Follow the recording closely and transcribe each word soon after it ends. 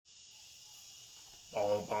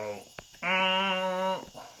Boom, boom.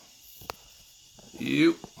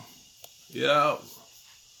 You. Yo.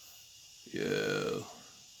 Yo.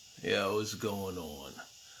 Yo, what's going on?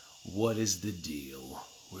 What is the deal?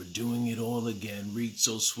 We're doing it all again. Reed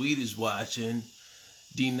So Sweet is watching.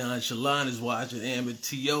 D Nonchalant is watching. Amber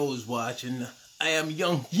T.O. is watching. I am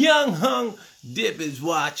Young Hung Dip is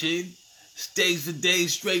watching. Stays for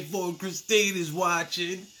Days Straightforward Christine is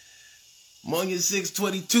watching. Monia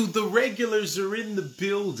 622, the regulars are in the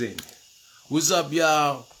building. What's up,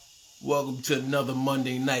 y'all? Welcome to another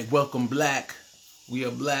Monday night. Welcome, Black. We are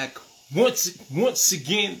Black once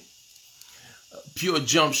again. Pure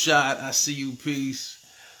Jump Shot. I see you. Peace.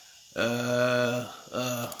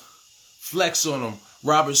 Flex on them.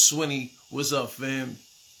 Robert Swinney. What's up, fam?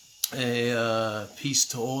 Hey, peace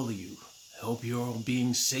to all of you. I hope you're all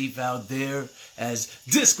being safe out there as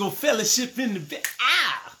Disco Fellowship in the bed.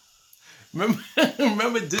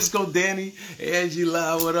 Remember Disco Danny?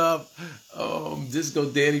 Angela, what up? Disco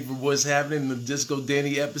Danny from What's Happening, the Disco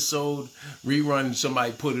Danny episode rerun.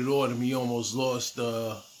 Somebody put it on him. He almost lost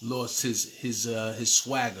his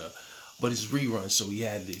swagger, but it's rerun, so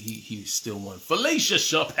he still won. Felicia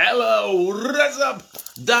Chappello, what's up?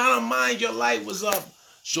 Donna Mind Your Light, what's up?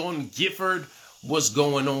 Sean Gifford, what's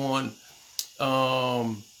going on?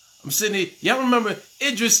 I'm sitting here. Y'all remember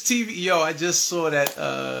Idris TV? Yo, I just saw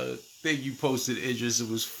that thing you posted, Idris. It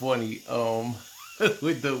was funny.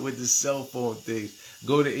 With the cell phone thing.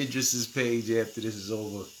 Go to Idris's page after this is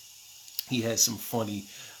over. He has some funny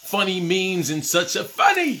memes and such a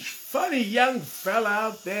funny young fella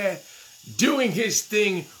out there doing his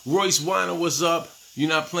thing. Royce Weiner, what's up? You're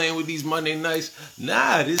not playing with these Monday nights?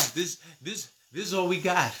 Nah, this is all we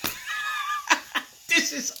got.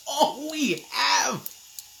 This is all we have.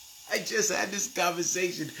 I just had this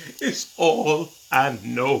conversation. It's all I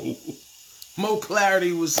know. Mo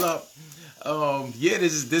Clarity, what's up? Yeah,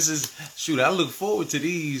 this is shoot. I look forward to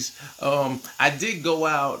these. I did go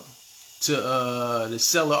out to the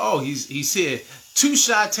cellar. Oh, he's here. Two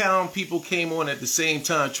Chi-Town people came on at the same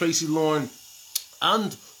time. Tracy Lauren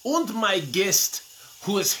and my guest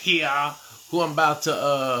who is here. Who I'm about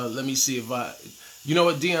to let me see if I. You know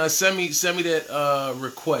what, Deon? Send me that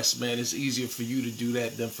request, man. It's easier for you to do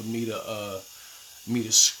that than for me to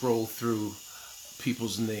scroll through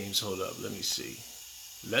people's names. Hold up, let me see.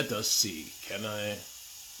 Let us see. Can I?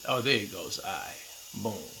 Oh, there it goes.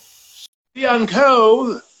 Boom. Deon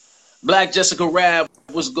Cole, Black Jessica Rabb.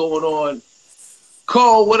 What's going on?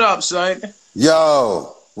 Cole, what up, son?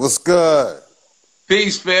 Yo, what's good?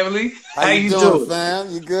 Peace, family. How you doing,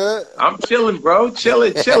 fam? You good? I'm chilling, bro.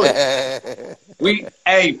 Chilling. We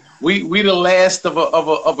the last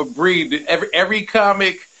of a breed. Every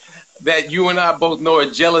comic that you and I both know are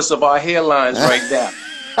jealous of our hairlines right now.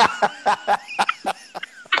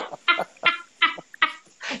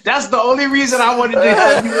 That's the only reason I wanted to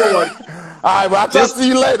have you on. All right, well, I'll talk to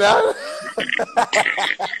you later.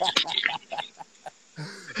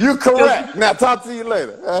 You're correct. Now talk to you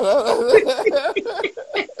later.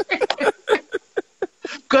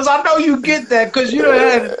 Cause I know you get that. Cause you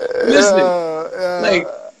had like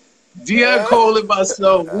Deon Cole and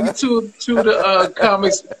myself. We two the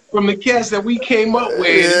comics from the cast that we came up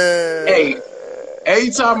with. Yeah. Hey,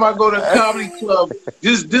 anytime I go to a comedy club,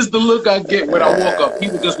 this the look I get when I walk up.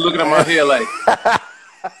 People just looking at my hair like,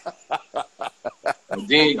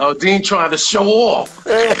 Dean trying to show off.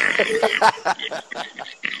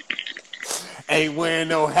 Ain't wearing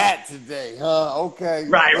no hat today, huh? Okay.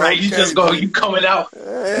 Right. Okay. You coming out,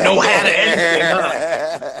 no hat or anything,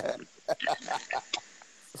 huh?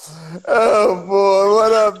 Oh boy,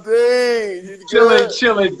 what up, Dean?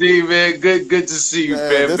 Chilling, D, man. Good to see you,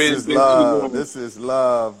 man. This is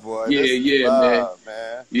love, boy. Yeah,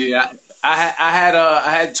 man. Yeah, I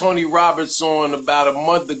had Tony Roberts on about a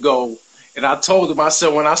month ago, and I told him, I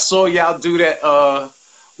said, when I saw y'all do that,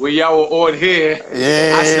 when y'all were on here,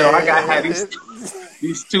 I said, I gotta have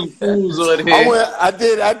these two fools on here. I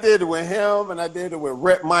did it with him, and I did it with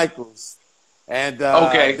Rhett Michaels. And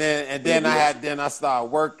okay. Then I started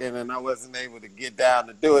working, and I wasn't able to get down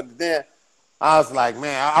to do it. And then I was like,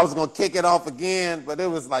 man, I was gonna kick it off again, but it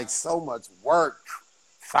was like so much work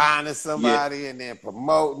finding somebody and then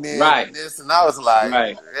promoting it and this, and I was like,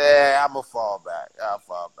 yeah, I'm gonna fall back. I'll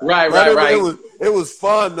fall back. Right. It was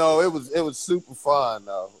fun though. It was super fun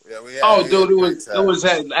though. Yeah, dude, it was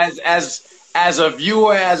as a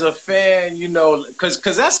viewer, as a fan, you know, because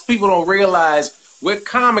that's people don't realize. We're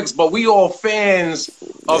comics, but we all fans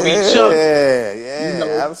of each other. Yeah, you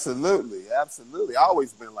know? Absolutely.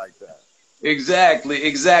 Always been like that. Exactly.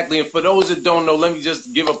 And for those that don't know, let me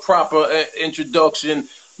just give a proper introduction.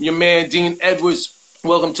 Your man, Dean Edwards,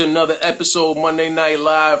 Welcome to another episode, Monday Night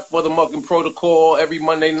Live for the Mucking Protocol. Every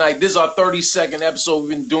Monday night. This is our 32nd episode. We've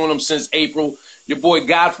been doing them since April. Your boy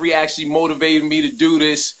Godfrey actually motivated me to do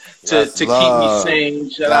this to keep me sane.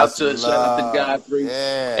 Shout out to Godfrey.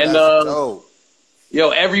 Yeah, and that's dope.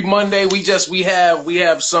 Every Monday we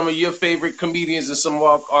have some of your favorite comedians and some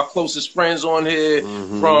of our closest friends on here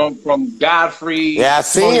from Godfrey. Yeah,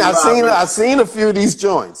 I seen a few of these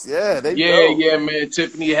joints. Yeah, dope. Man.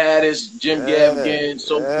 Tiffany Haddish, Jim Gaffigan,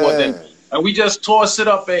 so forth, and we just toss it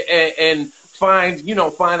up and find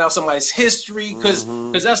out somebody's history because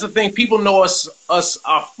that's the thing. People know us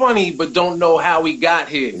are funny, but don't know how we got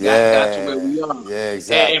here. Got to where we are. Yeah,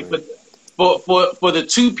 exactly. And for the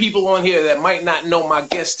two people on here that might not know my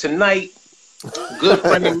guest tonight, good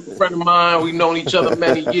friend of mine. We've known each other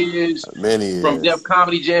many years. From Def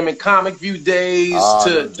Comedy Jam and Comic View days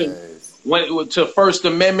to First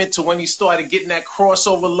Amendment to when he started getting that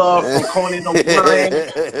crossover love from Conan O'Brien.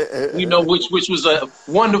 Which was a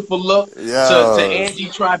wonderful look. To Angie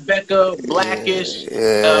Tribeca, Blackish,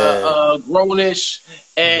 Grownish,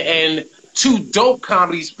 and two dope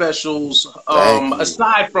comedy specials,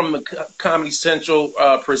 aside from the Comedy Central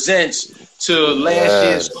Presents, to last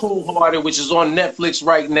year's Cold Hearted, which is on Netflix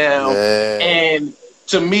right now. And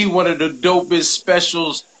to me, one of the dopest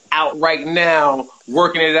specials out right now,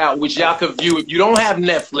 Working It Out, which y'all can view. If you don't have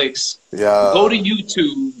Netflix, go to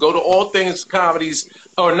YouTube, go to All Things Comedies,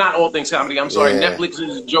 or not All Things Comedy, I'm sorry,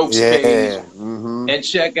 Netflix's Jokes page, and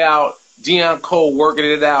check out Deon Cole Working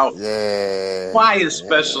It Out. Fire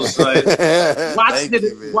special, son.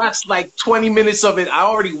 Watched like 20 minutes of it. I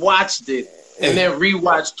already watched it and then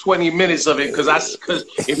rewatched 20 minutes of it because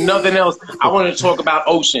if nothing else, I want to talk about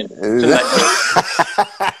Ocean tonight.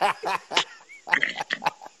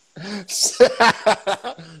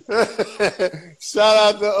 Shout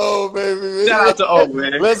out to O, baby. Shout out to O,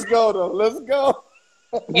 man. Let's go though. Let's go.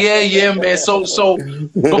 Yeah, man. So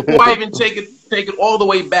before I even take it all the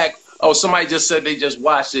way back. Oh, somebody just said they just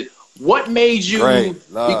watched it. What made you?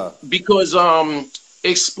 Because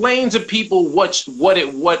explain to people what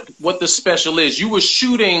the special is. You were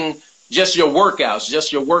shooting just your workout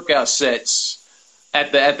sets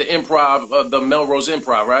at the Improv, the Melrose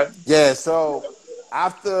Improv, right? Yeah. So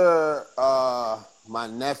after my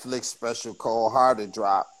Netflix special Cold Hearted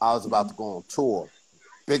drop, I was about to go on tour,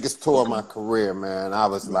 biggest tour of my career, man. I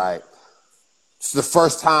was like. It's the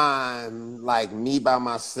first time, like, me by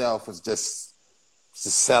myself was just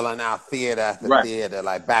selling out theater after theater,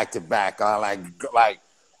 like, back to back, like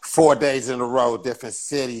 4 days in a row, different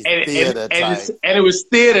cities, theater type. And it was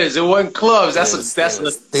theaters, it wasn't clubs. That's a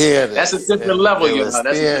different level, you know.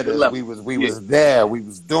 That's a different level. We was there, we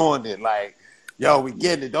was doing it, like, yo, we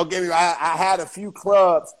getting it. Don't get me. I had a few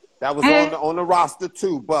clubs that was on the roster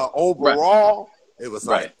too, but overall. It was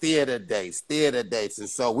like theater dates. And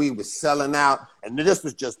so we was selling out. And this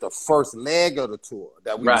was just the first leg of the tour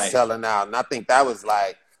that we were selling out. And I think that was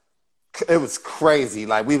like, it was crazy.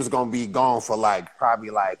 Like we was going to be gone for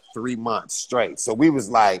probably 3 months straight. So we was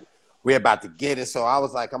like, we're about to get it. So I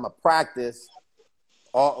was like, I'm going to practice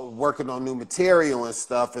working on new material and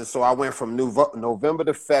stuff. And so I went from November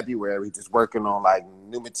to February, just working on like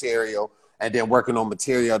new material and then working on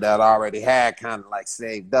material that I already had kind of like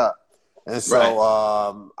saved up. And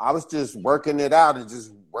so I was just working it out and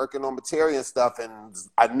just working on material and stuff. And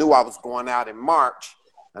I knew I was going out in March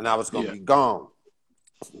and I was going to be gone.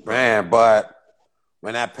 Man, but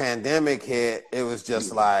when that pandemic hit, it was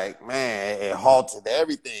just like, man, it halted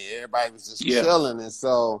everything. Everybody was just chilling. And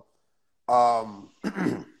so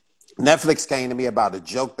Netflix came to me about a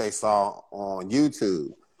joke they saw on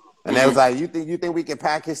YouTube. And they was like, you think we can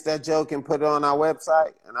package that joke and put it on our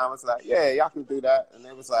website? And I was like, yeah, y'all can do that. And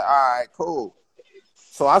they was like, all right, cool.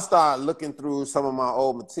 So I started looking through some of my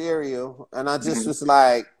old material, and I just was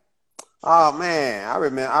like, oh, man, I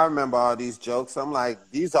remember all these jokes. I'm like,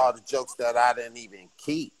 these are the jokes that I didn't even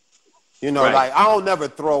keep. You know, like, I don't never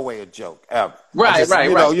throw away a joke, ever.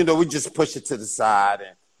 You know, we just push it to the side,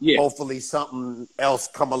 and hopefully something else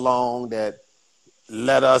come along that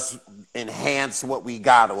let us enhance what we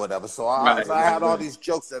got or whatever. So I had all these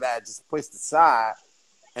jokes that I just pushed aside,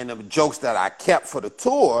 and the jokes that I kept for the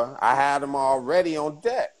tour, I had them already on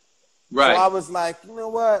deck. So I was like, you know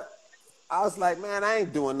what? I was like, man, I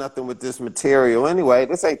ain't doing nothing with this material anyway.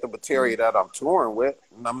 This ain't the material that I'm touring with,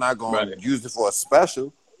 and I'm not going to use it for a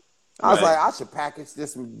special. I was like, I should package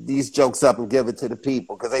these jokes up and give it to the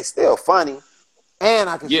people because they still funny, and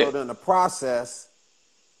I can show them the process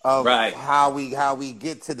of how we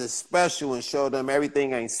get to the special and show them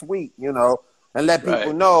everything ain't sweet, you know, and let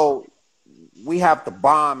people know we have to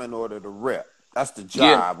bomb in order to rip. That's the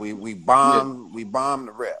job. We bomb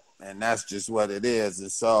the rip. and that's just what it is.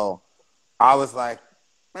 And so I was like,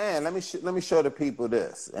 man, let me show the people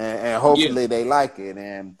this, and hopefully they like it.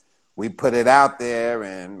 And we put it out there,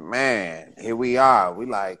 and man, here we are. We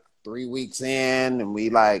like 3 weeks in, and we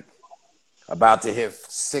like about to hit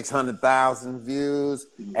 600,000 views.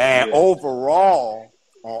 And overall,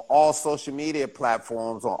 on all social media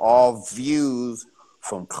platforms, on all views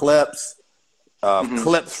from clips,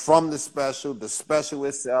 clips from the special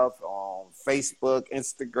itself on Facebook,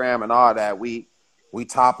 Instagram, and all that, we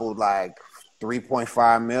toppled like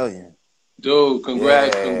 3.5 million. Dude,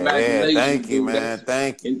 congratulations. Thank you, man.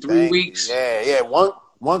 Thank you. In 3 weeks. Yeah.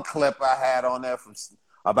 One clip I had on there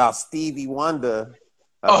about Stevie Wonder,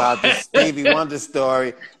 about the Stevie Wonder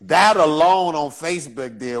story. That alone on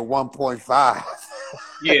Facebook did 1.5.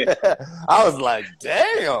 Yeah. I was like,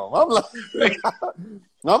 damn.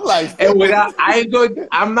 I'm like, and without,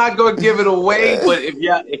 I'm not gonna give it away, but if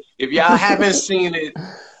y'all haven't seen it,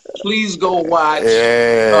 please go watch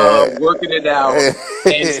Working It Out,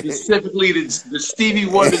 and specifically the Stevie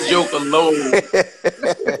Wonder joke alone.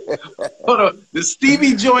 Hold on, the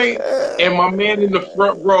Stevie joint and my man in the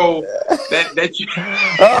front row. That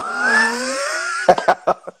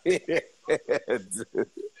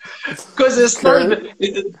because it's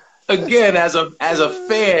certain. Again, as a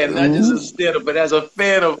fan, not just a stand-up, but as a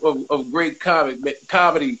fan of great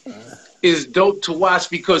comedy, is dope to watch,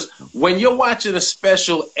 because when you're watching a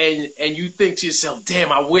special and you think to yourself,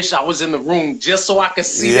 damn, I wish I was in the room just so I could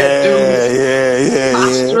see that dude's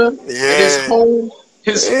posture and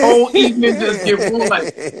his whole evening just get ruled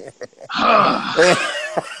like,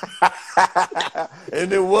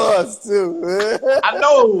 and it was too.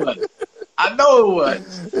 I know it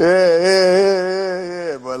was.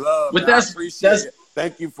 Yeah. But man, I appreciate it.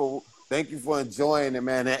 Thank you for enjoying it,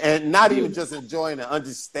 man, and not even just enjoying it,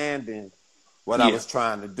 understanding what I was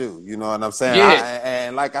trying to do. You know what I'm saying? Yeah.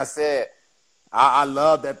 And like I said, I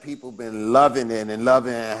love that people been loving it and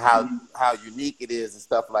loving how unique it is and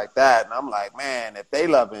stuff like that. And I'm like, man, if they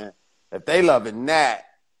loving that,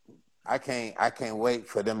 I can't wait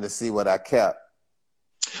for them to see what I kept.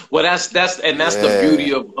 Well, that's the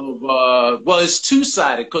beauty of well, it's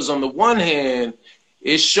two-sided, because on the one hand,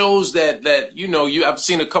 it shows that I've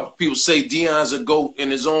seen a couple people say Deon's a GOAT in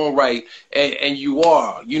his own right, and you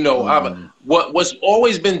are. What's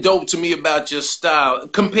always been dope to me about your style,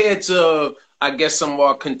 compared to I guess some of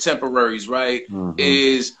our contemporaries, right,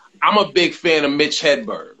 is I'm a big fan of Mitch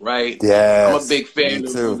Hedberg, right? Yeah, I'm a big fan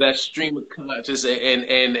of that stream of conscious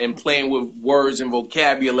and playing with words and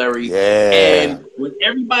vocabulary. Yeah. And when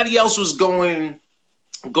everybody else was going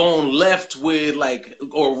left with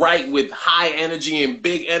or right with high energy and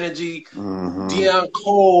big energy, Deon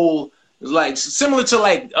Cole is like similar to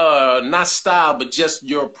not style, but just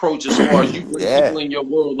your approach as far as you bring people in your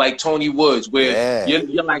world, like Tony Woods, where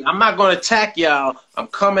you're like, I'm not gonna attack y'all. I'm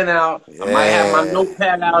coming out. I might have my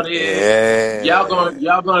notepad out here. Y'all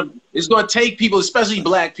gonna. It's gonna take people, especially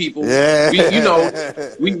black people. We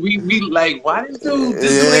like, why this dude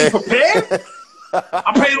ain't prepared?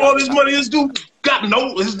 I paid all this money. This dude got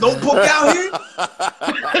his notebook out here.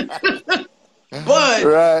 But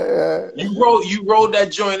you rode that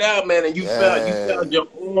joint out, man, and you found your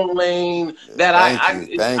own lane that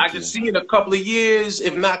I can see in a couple of years,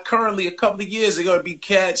 if not currently, a couple of years, they're gonna be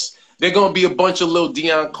cats. They're gonna be a bunch of little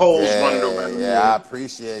Deon Coles running around. Yeah, I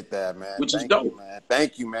appreciate that, man. Which is dope. Man.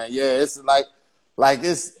 Thank you, man. Yeah, it's like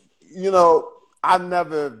it's I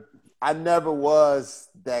never was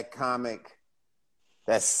that comic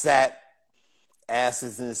that sat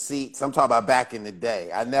asses in seats. I'm talking about back in the day.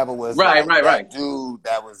 I never was that dude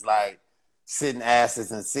that was like sitting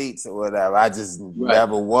asses in seats or whatever. I just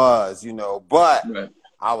never was, but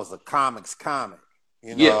I was a comics comic,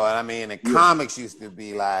 what I mean? And comics used to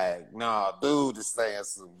be like, no, dude is saying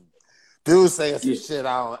some shit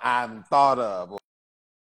I haven't thought of.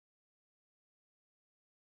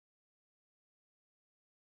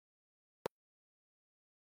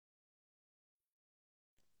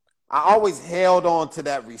 I always held on to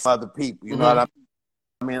that other people, you know what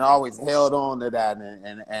I mean? I always held on to that,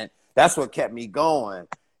 and that's what kept me going.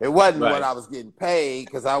 It wasn't what I was getting paid,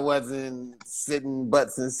 because I wasn't sitting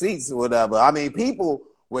butts in seats or whatever. I mean, people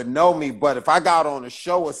would know me, but if I got on a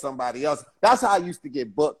show with somebody else, that's how I used to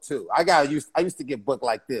get booked too. I used to get booked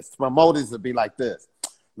like this. Promoters would be like this.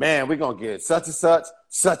 Man, we're going to get such and such,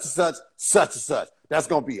 such and such, such and such. That's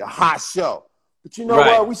going to be a hot show. But you know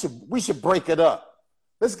what? We should break it up.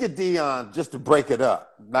 Let's get Deon just to break it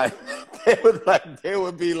up. Like they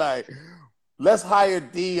would be like, let's hire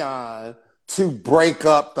Deon to break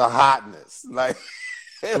up the hotness. Like,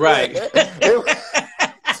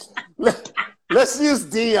 let's use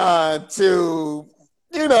Deon to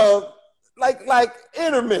you know, like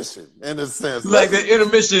intermission in a sense. Like the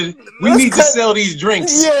intermission, we Let's need to cut. sell these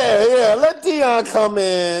drinks. Yeah. Let Deon come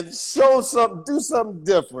in, show something, do something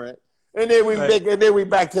different, and then we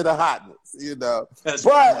back to the hotness. You know, That's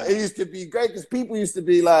but right. it used to be great because people used to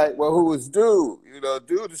be like, "Well, who is Dude? You know,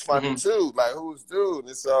 Dude is funny too. Like, who's Dude?"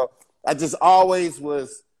 And so I just always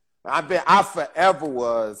was. I forever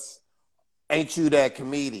was. Ain't You That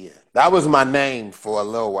Comedian? That was my name for a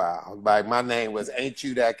little while. Like my name was Ain't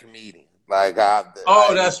You That Comedian? Like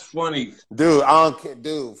That's funny, dude. I don't care,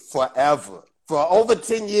 dude. Forever, for over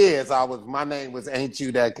 10 years, my name was Ain't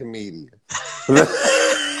You That Comedian?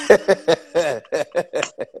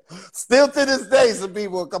 Still to this day, some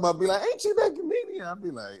people will come up and be like, "Ain't you that comedian?" I'll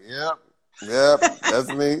be like, "Yep, that's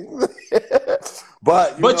me."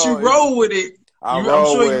 But you roll with it. I'm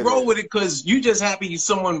sure you roll with it because you just happy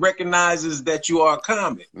someone recognizes that you are a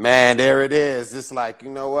comic. Man, there it is. It's like, you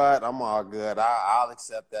know what? I'm all good. I'll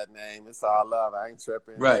accept that name. It's all love. I ain't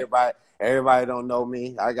tripping. Right. Everybody don't know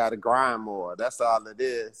me. I got to grind more. That's all it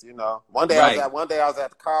is. You know. One day I was at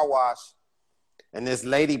the car wash, and this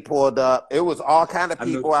lady pulled up. It was all kind of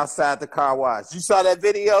people outside the car wash. You saw that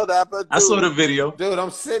video? I saw the video. Dude, I'm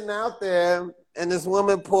sitting out there. And this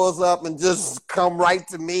woman pulls up and just come right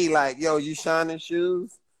to me like, "Yo, you shining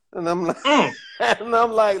shoes?" And I'm like, and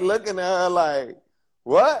I'm like looking at her like,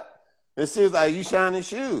 "What?" And she was like, "You shining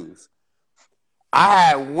shoes?" I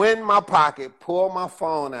had wind in my pocket, pulled my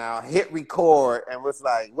phone out, hit record, and was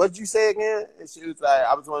like, "What'd you say again?" And she was like,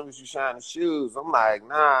 "I was wondering if you shining shoes." I'm like,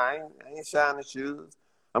 "Nah, I ain't shining shoes.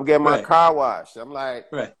 I'm getting my car washed." I'm like,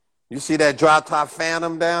 "You see that drop top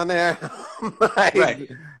Phantom down there?" I'm like,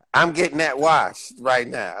 "I'm getting that washed right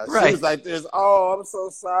now." She was like this, "Oh, I'm so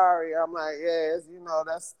sorry." I'm like, "Yes, you know,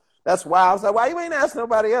 that's why." I was like, "Why you ain't ask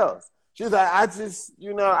nobody else?" She was like, I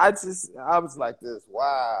was like this,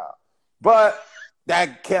 wow. But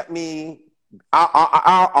that kept me,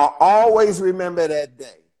 I always remember that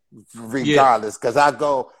day, regardless, because I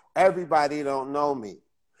go, everybody don't know me.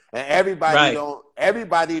 And everybody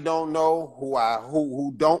don't know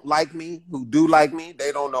who don't like me, who do like me.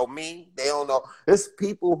 They don't know me. They don't know. It's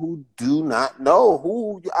people who do not know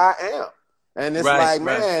who I am. And it's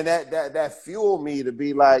man, that fueled me to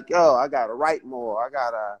be like, yo, I gotta write more. I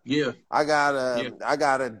gotta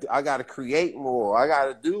create more. I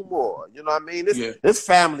gotta do more. You know what I mean? It's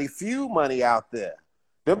Family Feud money out there.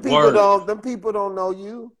 Them people don't know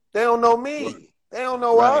you. They don't know me. They don't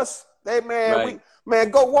know us.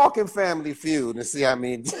 Man, go walk in Family Feud and see how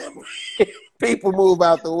many people move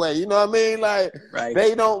out the way. You know what I mean? Like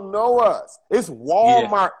they don't know us. It's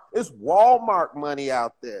Walmart. It's Walmart money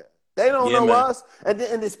out there. They don't know us.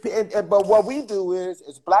 But what we do is,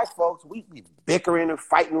 as black folks, we be bickering and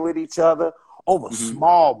fighting with each other over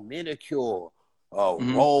small, minuscule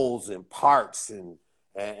roles and parts and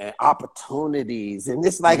opportunities. And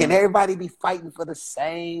it's like, and everybody be fighting for the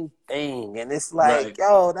same thing. And it's like,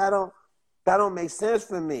 yo, that don't make sense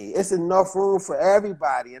for me. It's enough room for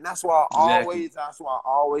everybody. And that's why I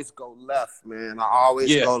always go left, man. I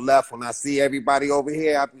always go left. When I see everybody over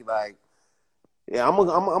here, I be like, yeah, I'm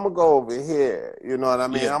gonna go over here. You know what I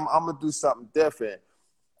mean? I'm gonna do something different.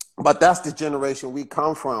 But that's the generation we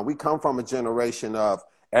come from. We come from a generation of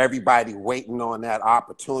everybody waiting on that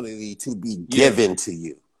opportunity to be given to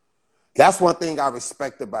you. That's one thing I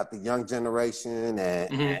respect about the young generation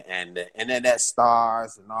and the internet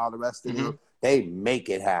stars and all the rest of them. They make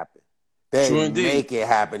it happen. They make it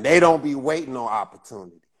happen. They don't be waiting on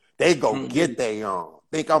opportunity. They go get their own.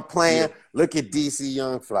 Think I'm playing? Look at DC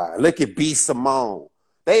Young Fly. Look at B. Simone.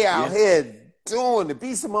 They out here doing it.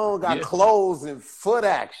 B. Simone got clothes and foot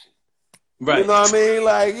action. You know what I mean?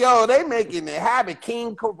 Like, yo, they making it happen.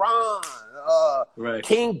 King Karan,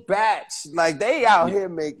 King Batch. Like, they out here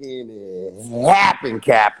making it happen,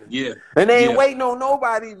 Captain. Yeah. And they ain't waiting on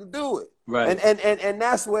nobody to do it. Right. And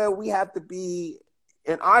that's where we have to be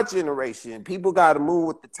in our generation. People got to move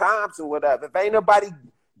with the times or whatever. If ain't nobody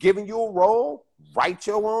giving you a role, write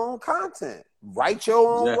your own content. Write your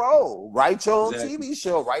own role. Write your own TV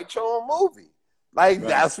show. Write your own movie. Like,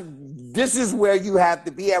 this is where you have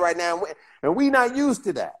to be at right now. And we not used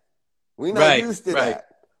to that. We not used to that.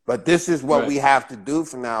 But this is what we have to do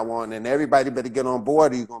from now on. And everybody better get on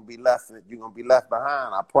board or you're gonna be left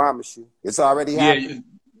behind. I promise you. It's already happening.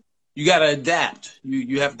 You gotta adapt.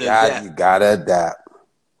 You have to adapt. You gotta adapt.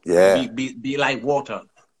 Yeah. Be like Walter.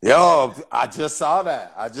 Yo, I just saw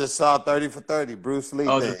that. I just saw 30 for 30, Bruce Lee.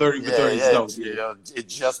 Oh, the 30 for 30 stuff. It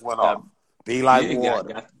just went off. Be like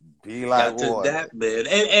water. Be like water. That, man.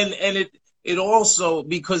 And it also,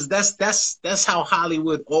 because that's how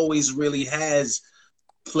Hollywood always really has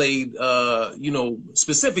played,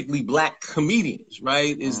 specifically black comedians,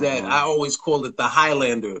 right? Is that I always call it the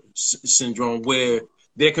Highlander syndrome, where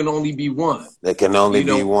there can only be one. There can only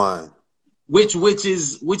be one. Which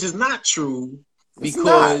is not true,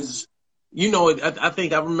 because I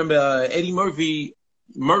think I remember Eddie Murphy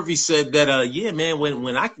said that yeah, man,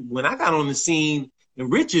 when I got on the scene,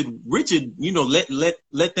 and Richard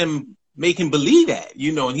let them make him believe that,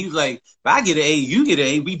 and he was like, if I get an A, you get an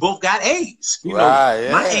A, we both got A's. My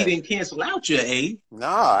A didn't cancel out your A. No,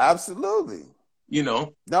 absolutely.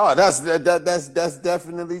 No, that's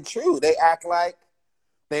definitely true. They act like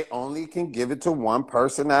they only can give it to one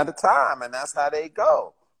person at a time, and that's how they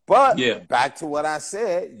go. But back to what I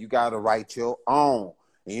said, you got to write your own.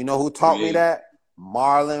 And you know who taught me that?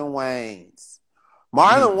 Marlon Wayans.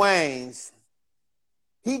 Marlon Wayans,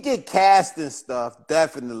 he get cast and stuff,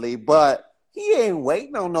 definitely, but he ain't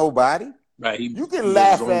waiting on nobody. Right. You can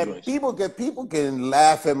laugh at people. People can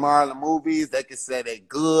laugh at Marlon movies. They can say they're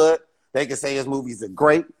good. They can say his movies are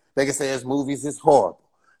great. They can say his movies is horrible.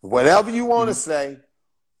 Whatever you want to say,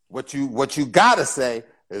 what you gotta say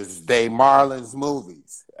is they Marlon's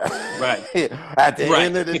movies. Right. At the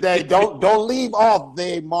end of the day, don't leave off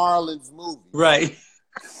they Marlon's movies. Right.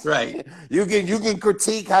 Right. You can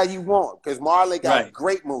critique how you want, because Marlon got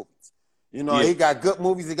great movies. He got good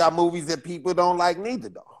movies. He got movies that people don't like neither,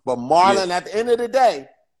 though. But Marlon, at the end of the day,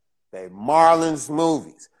 they Marlon's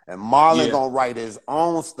movies. And Marlon gonna write his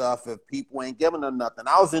own stuff if people ain't giving him nothing.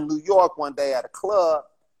 I was in New York one day at a club.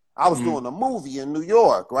 I was doing a movie in New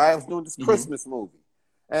York, right? I was doing this Christmas movie.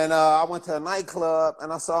 And I went to a nightclub,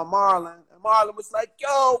 and I saw Marlon. And Marlon was like,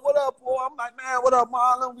 yo, what up, boy? I'm like, man, what up,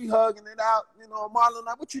 Marlon? We hugging it out. Marlon,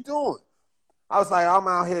 like, what you doing? I was like, I'm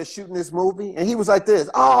out here shooting this movie. And he was like this,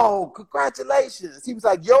 oh, congratulations. He was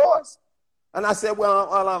like, yours? And I said, well,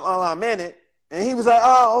 I'm in it. And he was like,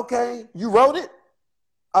 oh, okay. You wrote it?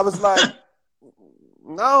 I was like,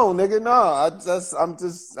 no, nigga, no. I'm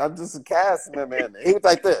just a cast member. He was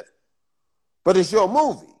like this, but it's your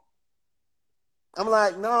movie. I'm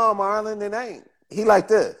like, no, Marlon, it ain't. He like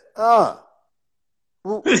this.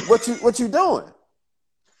 What you doing?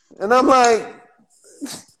 And I'm like,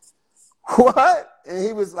 what? And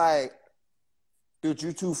he was like, dude,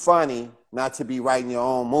 you too funny not to be writing your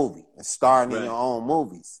own movie and starring in your own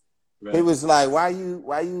movies. Right. He was like, why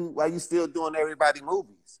you still doing everybody's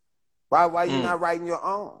movies? Why you not writing your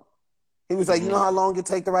own? He was like, you know how long it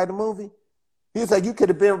take to write a movie? He was like, you could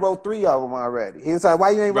have been wrote 3 of them already. He was like, why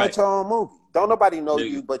you ain't write your own movie? Don't nobody know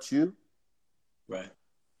you but you. Right.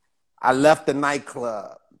 I left the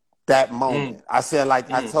nightclub that moment. I said,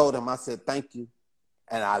 I told him, I said, thank you.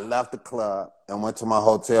 And I left the club and went to my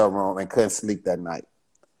hotel room and couldn't sleep that night.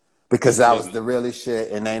 Because that was the realest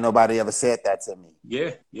shit, and ain't nobody ever said that to me.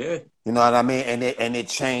 Yeah. You know what I mean? And it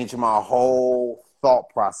changed my whole thought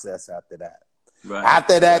process after that. Right.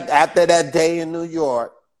 After that day in New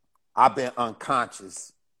York, I've been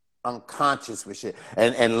unconscious with shit.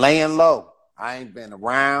 And laying low. I ain't been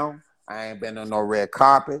around. I ain't been on no red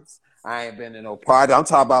carpets. I ain't been in no party. I'm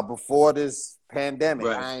talking about before this pandemic.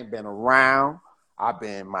 Right. I ain't been around. I've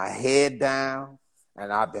been my head down,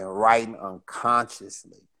 and I've been writing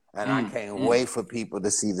unconsciously. And I can't wait for people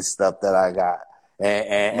to see the stuff that I got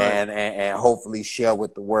and hopefully share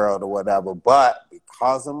with the world or whatever. But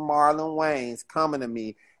because of Marlon Wayans coming to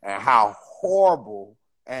me and how horrible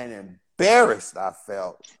and embarrassed I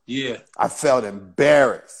felt. Yeah. I felt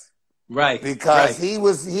embarrassed. Right. Because he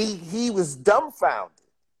was dumbfounded.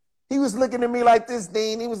 He was looking at me like this,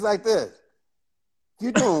 Dean. He was like this.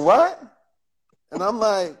 You doing what? And I'm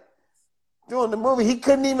like, doing the movie. He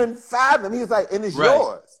couldn't even fathom. He was like, and it's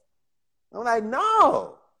yours. I'm like,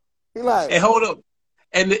 no. He like, hey, hold up.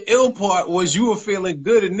 And the ill part was you were feeling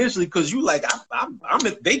good initially because you like,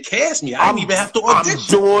 they cast me. I didn't even have to audition. I'm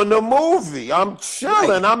doing the movie. I'm chilling.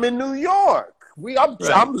 Right. I'm in New York.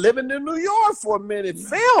 I'm living in New York for a minute,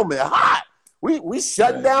 filming hot. We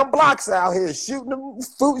shutting down blocks out here, shooting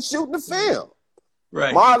the film.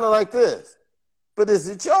 Right. Marlon like this. But is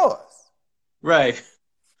it yours? Right.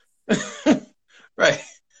 Right.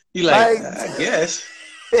 He like I guess.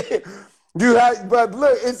 But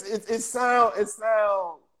look,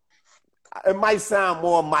 it might sound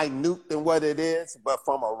more minute than what it is, but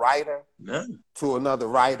from a writer to another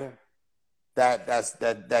writer,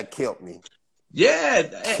 that killed me. Yeah,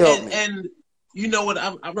 and you know what?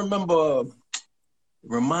 I remember.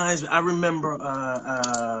 I remember.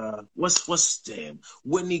 What's damn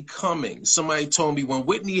Whitney Cummings? Somebody told me when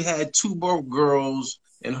Whitney had Two Broke Girls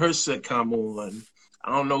and her sitcom on.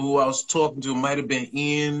 I don't know who I was talking to. It might have been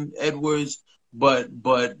Ian Edwards, but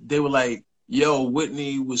they were like, Yo,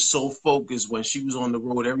 Whitney was so focused when she was on the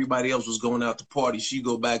road. Everybody else was going out to party. She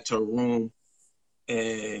go back to her room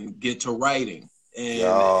and get to writing, and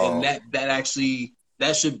Yo, that actually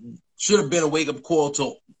that should have been a wake up call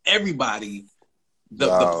to everybody. The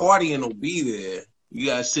yo. partying will be there. You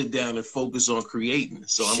gotta sit down and focus on creating.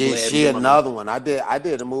 So I'm glad She Marlon. another one. I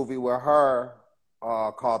did a movie with her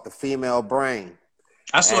called The Female Brain.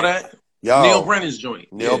 I saw And that. Neil yo, Brennan's joint.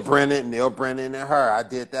 Yeah. Neil Brennan and her. I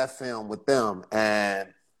did that film with them.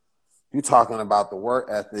 And you talking about the work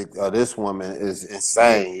ethic of this woman is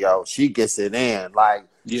insane, yo. She gets it in. Like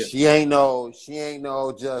Yeah. she ain't no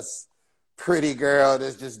just pretty girl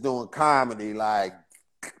that's just doing comedy. Like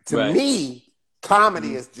to me,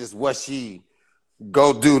 comedy is just what she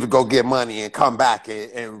go do to go get money and come back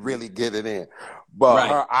and really get it in. But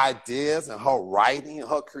her ideas and her writing and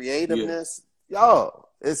her creativeness, yo,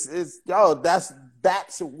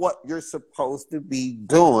 that's what you're supposed to be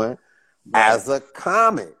doing as a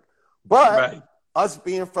comic. But us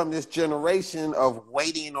being from this generation of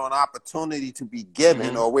waiting on opportunity to be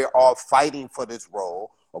given, or we're all fighting for this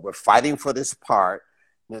role, or we're fighting for this part,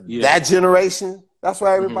 that generation, that's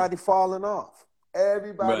why everybody falling off.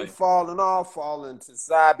 Everybody falling off, falling to the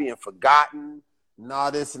side, being forgotten, and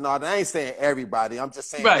all this and all that. I ain't saying everybody. I'm just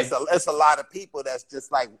saying it's a lot of people that's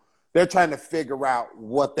just like, they're trying to figure out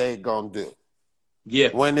what they're going to do. Yeah.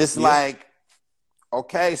 When it's like,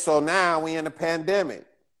 okay, so now we in a pandemic.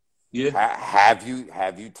 Yeah. Have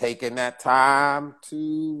you taken that time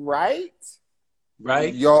to write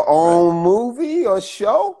your own own movie or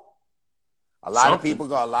show? A lot of people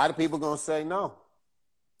gonna say no.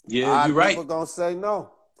 Yeah, you're right. People gonna say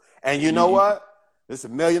no. And you know what? It's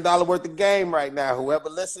 $1 million worth of game right now. Whoever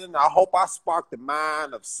listening, I hope I sparked the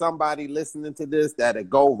mind of somebody listening to this that'll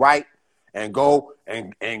go write and go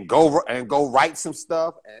write some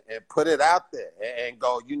stuff and put it out there and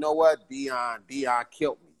go, you know what? Deon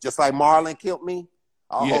killed me. Just like Marlon killed me.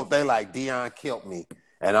 I hope they like Deon killed me.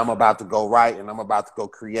 And I'm about to go write and I'm about to go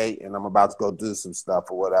create and I'm about to go do some stuff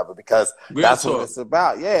or whatever, because that's what it's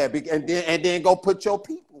about. Yeah. And then go put your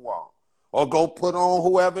people on, or go put on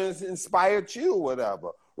whoever inspired you or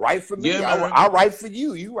whatever. Write for me. I write for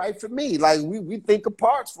you. You write for me. Like we think of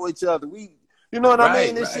parts for each other. You know what I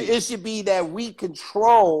mean? It should be that we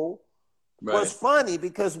control what's funny,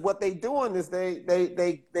 because what they doing is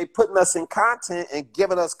they putting us in content and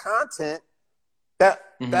giving us content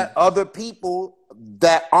that other people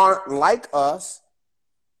that aren't like us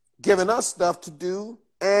giving us stuff to do,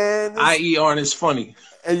 and i.e. aren't as funny.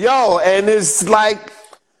 And and it's like,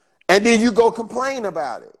 and then you go complain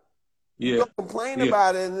about it. You go complain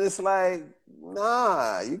about it, and it's like,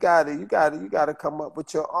 nah, you gotta come up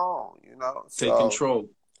with your own, you know. Take control.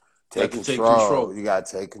 Take control. You gotta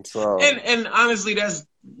take control. And honestly, that's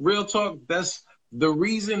real talk. That's the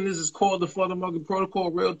reason this is called the Father Mugger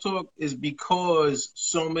Protocol, real talk, is because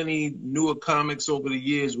so many newer comics over the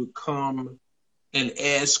years would come and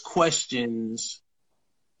ask questions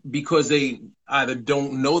because they either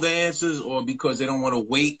don't know the answers or because they don't want to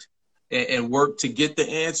wait and work to get the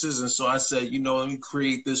answers. And so I said, let me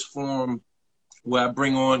create this forum where I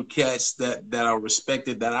bring on cats that are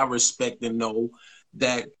respected, that I respect and know,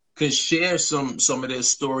 that could share some of their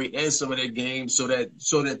story and some of their games, so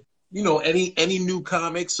that any new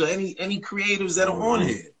comics or any creatives that are on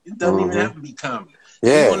here, it doesn't even have to be comic.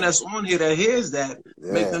 Anyone that's on here that hears that,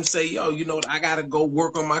 make them say, yo, I gotta go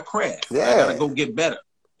work on my craft. I gotta go get better.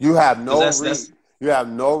 You have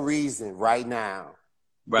no reason right now.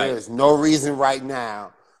 There's no reason right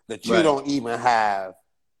now that you don't even have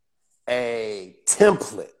a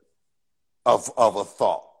template of a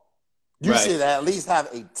thought. You should at least have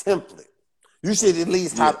a template. You should at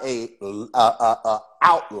least have a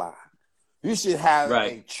outline. You should have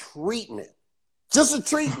a treatment, just a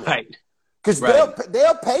treatment, because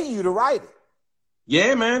they'll pay you to write it.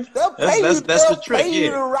 Yeah, man. They'll pay you. That's the trick. Pay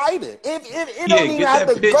you to write it. It don't even have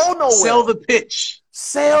to go nowhere. Sell the pitch.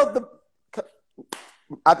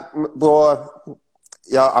 Boy,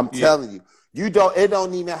 I'm telling you, it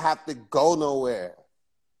don't even have to go nowhere.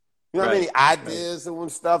 You know how many ideas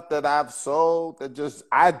and stuff that I've sold, that just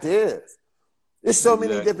ideas. There's so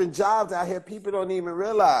many different jobs out here people don't even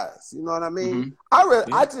realize. You know what I mean?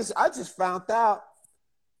 I just found out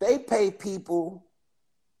they pay people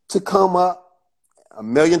to come up. $1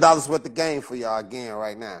 million worth of game for y'all again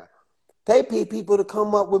right now. They pay people to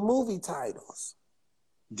come up with movie titles.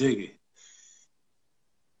 Dig it.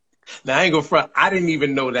 Now I ain't gonna front. I didn't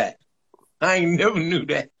even know that. I ain't never knew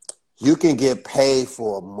that. You can get paid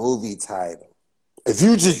for a movie title. If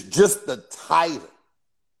you just the title.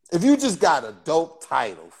 If you just got a dope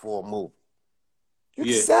title for a movie, you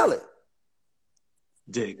can sell it.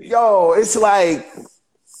 Dig it. Yo, it's like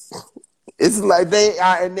they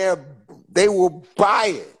are in there. They will buy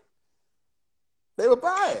it. They will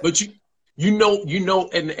buy it. But you know,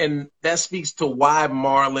 and that speaks to why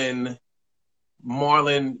Marlon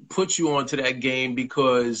put you onto that game,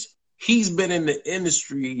 because he's been in the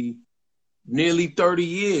industry nearly 30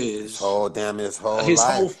 years. His whole His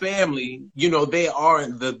life. whole family, you know, they are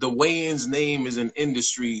the Wayans name is an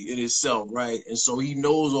industry in itself, right? And so he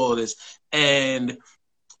knows all this. And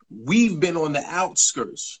we've been on the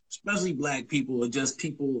outskirts, especially black people or just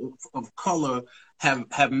people of color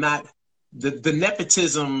have not the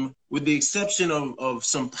nepotism, with the exception of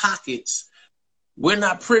some pockets, we're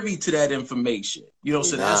not privy to that information. You know,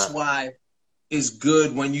 so that's why it's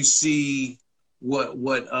good when you see what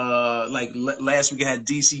like last week I had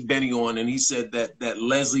DC Benny on, and he said that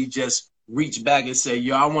Leslie just reached back and said,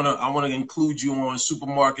 yo, I wanna include you on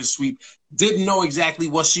Supermarket Sweep. Didn't know exactly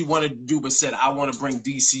what she wanted to do, but said, I want to bring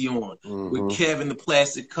DC on. With Kevin the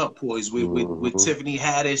Plastic Cup Boys, with Tiffany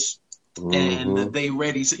Haddish and They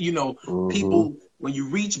Ready. So, you know, people, when you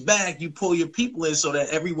reach back, you pull your people in so that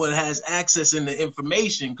everyone has access in the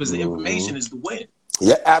information, because the information is the win.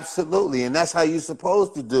 Yeah, absolutely. And that's how you're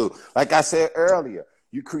supposed to do. Like I said earlier,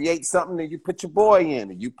 you create something and you put your boy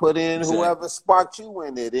in it. You put in whoever sparked you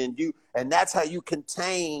in it, and that's how you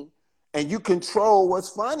contain and you control what's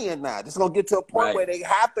funny or not. It's gonna get to a point where they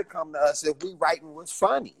have to come to us if we writing what's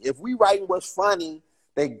funny. If we writing what's funny,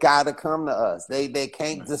 they gotta come to us. They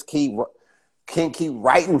can't just keep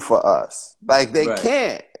writing for us. Like they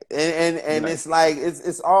can't. And it's like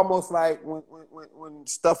it's almost like when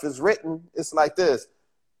stuff is written, it's like this.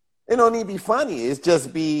 It don't need to be funny. It's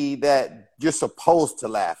just be that you're supposed to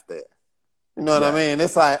laugh there. You know what I mean?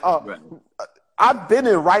 It's like, I've been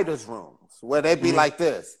in writers' rooms where they be like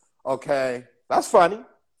this. Okay, that's funny.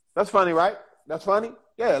 That's funny, right? That's funny.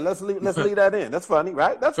 Yeah, let's leave that in. That's funny,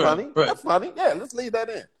 right? That's funny. That's funny. Yeah, let's leave that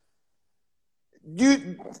in.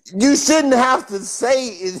 You shouldn't have to say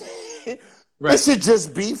it. It should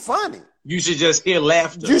just be funny. You should just hear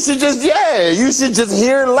laughter. You should just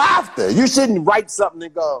hear laughter. You shouldn't write something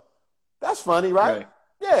and go, that's funny, right?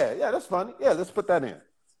 Yeah, that's funny. Yeah, let's put that in.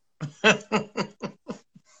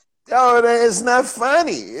 Yo, it's not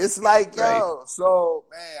funny. It's like, yo, so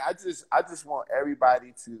man, I just want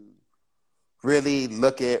everybody to really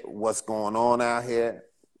look at what's going on out here,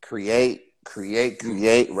 create,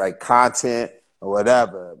 write content or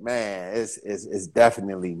whatever. Man, it's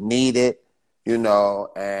definitely needed. You know,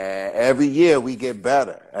 and every year we get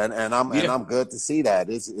better, and I'm good to see that.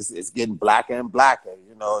 It's getting blacker and blacker,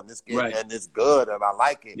 you know, and it's getting and it's good, and I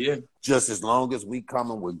like it. Yeah. Just as long as we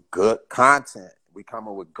coming with good content, we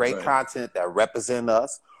coming with great content that represent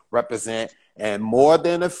us, and more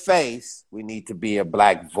than a face, we need to be a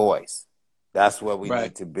black voice. That's what we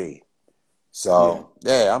need to be. So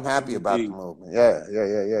I'm happy about the movement.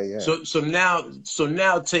 Yeah. So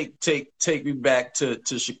now take me back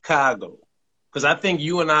to Chicago. Because I think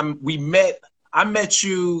you and I met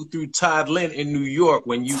you through Todd Lynn in New York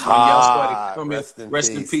when y'all started coming.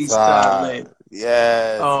 Rest in peace, Todd Lynn.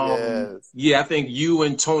 Yes. Yeah, I think you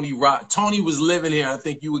and Tony was living here. I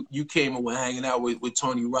think you came and were hanging out with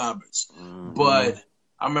Tony Roberts. But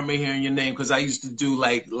I remember hearing your name because I used to do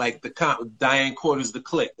like the Diane Corder's The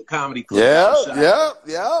Click, the comedy clip.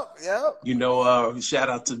 Yep. You know, shout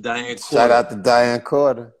out to Diane Corder. Shout out to Diane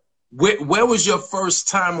Corder. Where was your first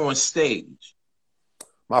time on stage?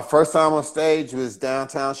 My first time on stage was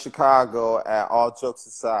downtown Chicago at All Jokes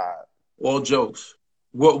Aside. All Jokes.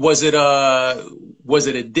 What was it? Was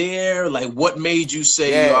it a dare? Like, what made you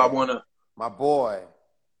say, "Yo, I wanna"? My boy,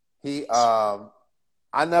 he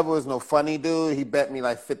I never was no funny dude. He bet me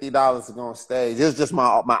like $50 to go on stage. It was just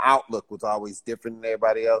my outlook was always different than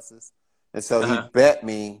everybody else's, and so he bet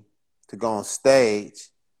me to go on stage.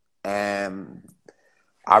 And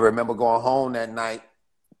I remember going home that night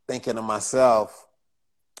thinking to myself,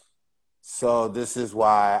 so this is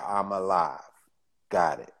why I'm alive.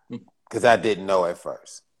 Got it. Because I didn't know at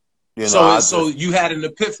first. You know, so you had an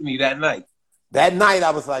epiphany that night. That night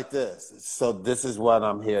I was like this. So this is what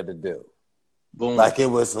I'm here to do. Boom. Like it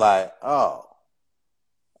was like, oh.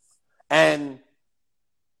 And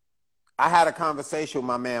I had a conversation with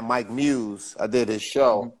my man Mike Muse. I did his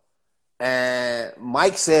show. And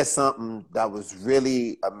Mike said something that was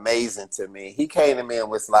really amazing to me. He came to me and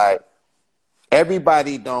was like,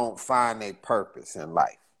 everybody don't find a purpose in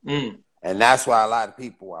life. And that's why a lot of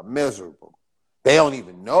people are miserable. They don't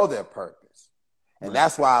even know their purpose. And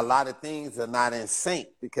that's why a lot of things are not in sync,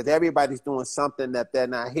 because everybody's doing something that they're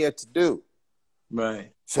not here to do.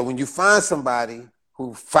 Right. So when you find somebody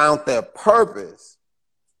who found their purpose,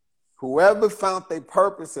 whoever found their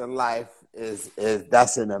purpose in life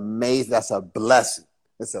that's that's a blessing.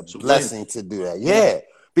 It's a blessing to do that. Yeah,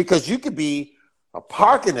 because you could be a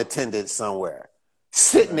parking attendant somewhere,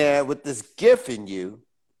 sitting there with this gift in you,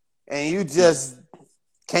 and you just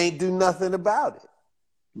can't do nothing about it.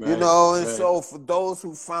 You know, and so for those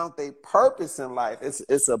who found their purpose in life,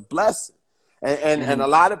 it's a blessing. And a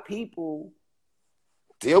lot of people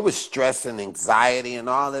deal with stress and anxiety and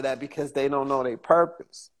all of that because they don't know their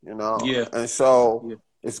purpose, you know? Yeah. And so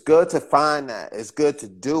it's good to find that. It's good to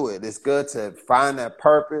do it. It's good to find that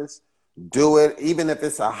purpose, do it, even if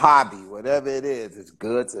it's a hobby, whatever it is. It's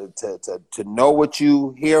good to know what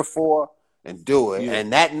you here for and do it. Yeah.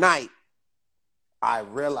 And that night, I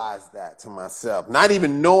realized that to myself, not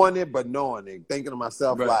even knowing it, but knowing it, thinking to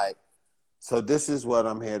myself like, so this is what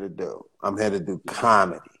I'm here to do. I'm here to do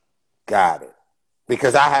comedy. Got it.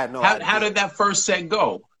 Because I had no idea. How did that first set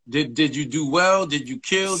go? Did you do well? Did you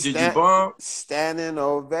kill? Did you bomb? Standing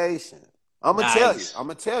ovation. I'm gonna tell you. I'm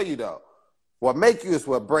gonna tell you though. What make you is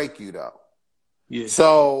what break you though. Yeah.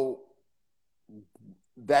 So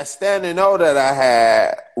that standing O that I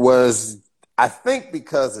had was, I think,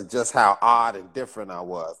 because of just how odd and different I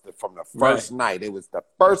was from the first night. It was the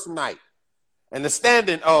first night. And the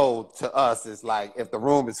standing O to us is like if the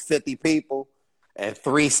room is 50 people and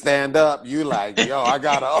 3 stand up, you like, yo, I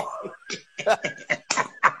got to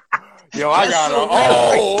yo, I got to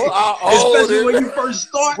especially when you first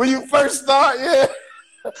start. When you first start, yeah.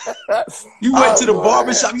 You went to the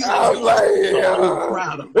barbershop. I was like,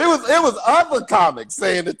 proud of him. It was other comics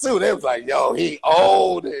saying it too. They was like, yo, he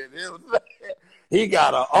old and it was like, he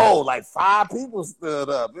got like 5 people stood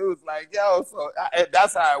up. It was like, yo, so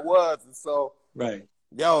that's how it was. And so,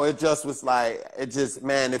 yo, it just was like,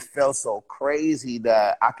 man, it felt so crazy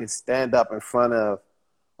that I could stand up in front of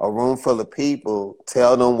a room full of people,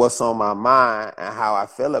 tell them what's on my mind and how I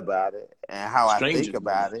feel about it and how I think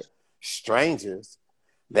about it. Strangers.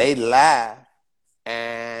 They laugh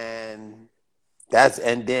and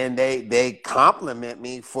then they compliment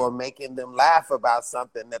me for making them laugh about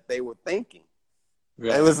something that they were thinking.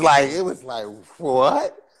 Right. It was like,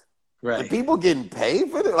 what? Right. The people getting paid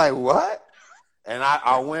for it? Like, what? And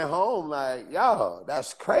I went home like, yo,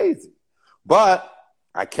 that's crazy. But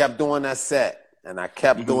I kept doing that set and I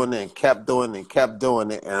kept doing it and kept doing it and kept doing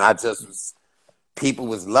it. And I just was, people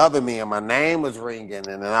was loving me and my name was ringing.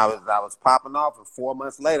 And then I was popping off. And 4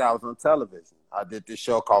 months later, I was on television. I did this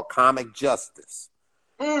show called Comic Justice.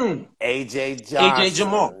 AJ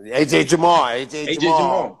Johnson. AJ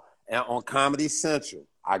Jamal. And on Comedy Central.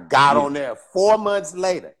 I got on there 4 months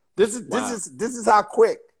later. This is how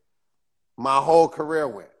quick my whole career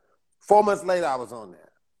went. 4 months later, I was on there.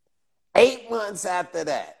 8 months after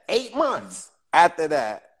that,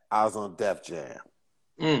 I was on Def Jam.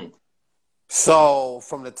 So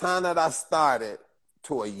from the time that I started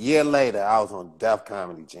to a year later, I was on Def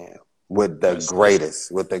Comedy Jam with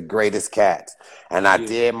the greatest cats. And I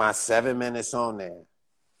did my 7 minutes on there.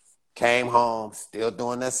 Came home, still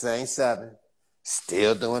doing that same 7.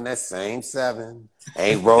 Still doing that same 7.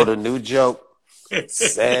 Ain't wrote a new joke.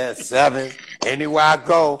 Said 7. Anywhere I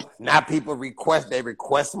go, now people request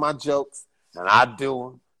my jokes, and I do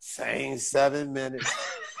them. Same 7 minutes.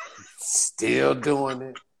 Still doing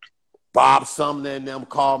it. Bob Sumner and them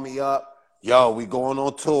call me up. Yo, we going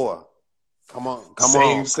on tour. Come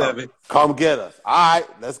on. 7. Come get us. All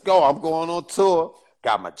right, let's go. I'm going on tour.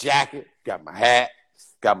 Got my jacket, got my hat,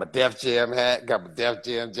 got my Def Jam hat, got my Def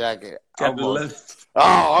Jam jacket.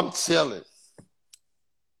 I'm chilling.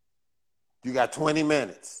 You got 20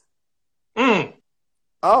 minutes. Oh.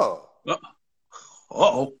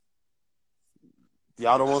 Uh-oh.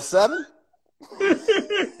 Y'all don't want 7?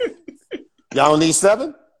 Y'all don't need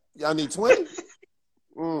 7? Y'all need 20? Okay.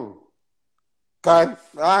 All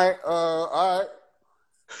right.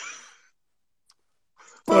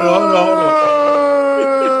 Hold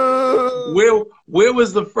on. Where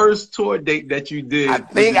was the first tour date that you did? I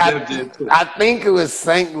think it was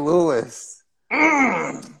St. Louis.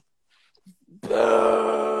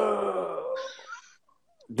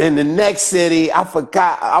 Then the next city, I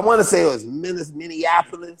forgot. I want to say it was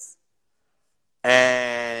Minneapolis.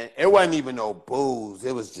 And it wasn't even no booze.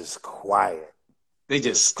 It was just quiet. They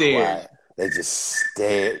just stared. Quiet. They just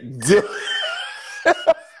stared.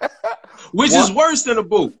 Which is worse than a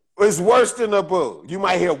boo. It's worse than a boo. You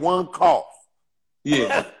might hear one cough.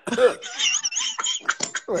 Yeah.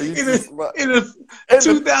 in a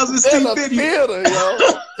 2000 theater, yo.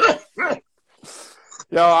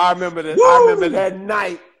 Yo, I remember that. I remember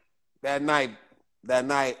that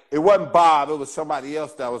night. It wasn't Bob. It was somebody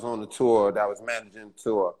else that was on the tour, that was managing the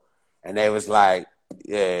tour. And they was like,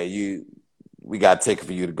 yeah, we got a ticket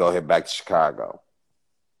for you to go head back to Chicago.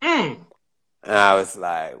 And I was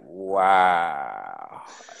like, wow.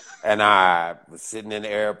 And I was sitting in the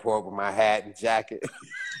airport with my hat and jacket.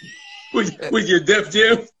 with your Def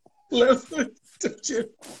Jam left foot. Def Jam.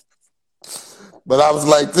 But I was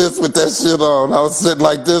like this with that shit on. I was sitting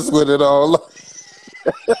like this with it on.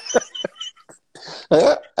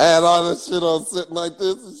 I had all that shit on, sitting like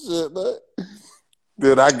this and shit, man.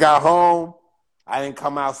 Dude, I got home. I didn't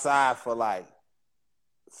come outside for like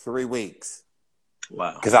 3 weeks.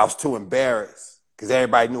 Wow. Because I was too embarrassed. Because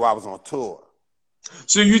everybody knew I was on tour.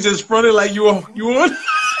 So you just fronted like you on?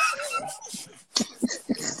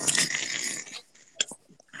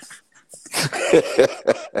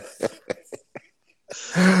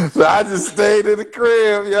 So I just stayed in the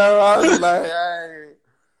crib, yo. I was like,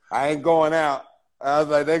 I ain't going out. I was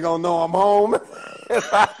like, they gonna know I'm home.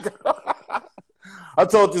 I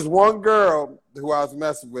told this one girl who I was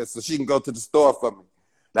messing with so she can go to the store for me.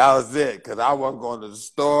 That was it, because I wasn't going to the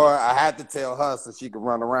store. I had to tell her so she could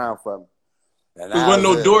run around for me. And there wasn't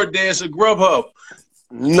no DoorDash or Grubhub.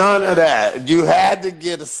 None of that. You had to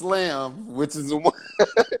get a Slim, which is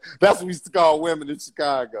that's what we used to call women in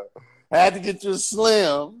Chicago. Had to get you a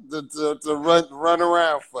Slim to run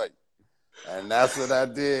around for you. And that's what I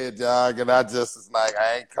did, dog. And I just was like,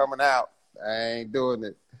 I ain't coming out. I ain't doing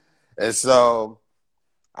it. And so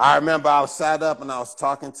I remember I was sat up and I was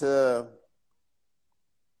talking to.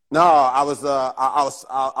 No, I was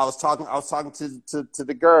talking to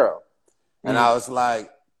the girl, and I was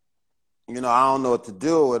like, I don't know what to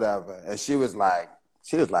do or whatever. And she was like,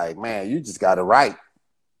 man, you just got to write.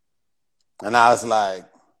 And I was like,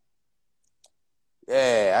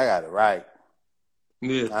 yeah, I got to write.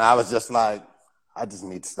 Yeah. And I was just like, I just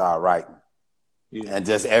need to start writing. Yeah. And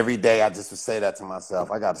just every day I just would say that to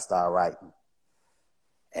myself, I got to start writing.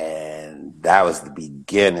 And that was the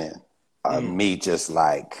beginning of me just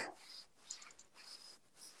like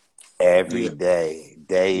every day,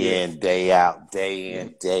 day in, day out, day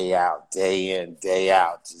in, day out, day in, day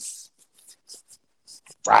out, just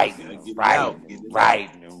writing.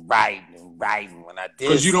 When I did,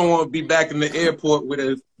 because you don't want to be back in the airport with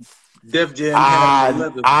a Def Jam.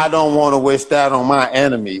 I don't want to wish that on my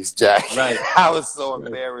enemies, Jack. Right. I was so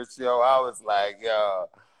embarrassed, yo. I was like, yo,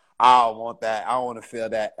 I don't want that. I don't want to feel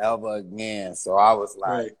that ever again. So I was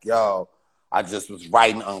like, yo, I just was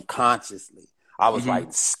writing unconsciously. I was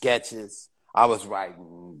writing sketches. I was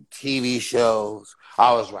writing TV shows.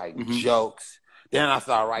 I was writing jokes. Then I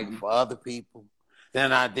started writing for other people.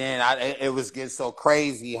 It was getting so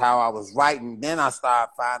crazy how I was writing. Then I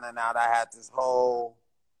started finding out I had this whole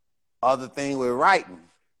other thing with writing.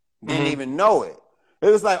 Didn't even know it. It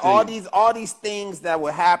was like all these things that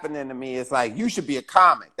were happening to me. It's like, you should be a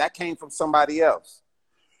comic. That came from somebody else.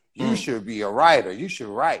 You should be a writer. You should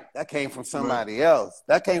write. That came from somebody else.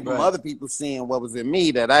 That came from other people seeing what was in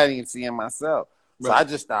me that I didn't even see in myself. So I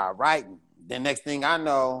just started writing. Then next thing I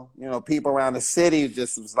know, people around the city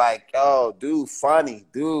just was like, yo, dude, funny.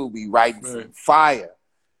 Dude, we writing some fire.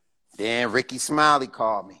 Then Ricky Smiley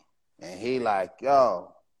called me. And he like,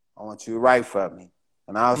 yo, I want you to write for me.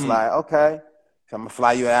 And I was like, okay. So I'm going to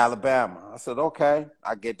fly you to Alabama. I said, okay.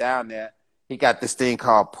 I get down there. He got this thing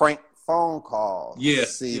called prank phone call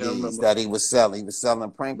CDs that he was selling. He was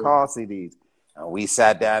selling prank call CDs. And we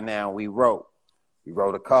sat down there and we wrote. We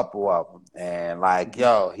wrote a couple of them. And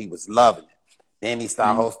he was loving it. Then he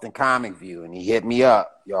started hosting Comic View and he hit me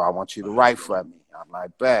up. Yo, I want you to write for me. I'm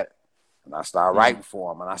like, bet. And I started writing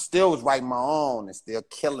for him. And I still was writing my own and still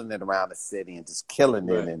killing it around the city and just killing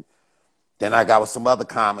it. And then I got with some other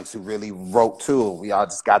comics who really wrote too. We all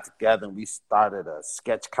just got together and we started a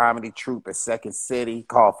sketch comedy troupe at Second City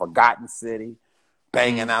called Forgotten City,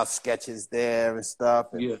 banging out sketches there and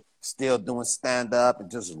stuff. And still doing stand-up and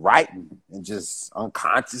just writing and just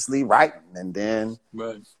unconsciously writing. And then,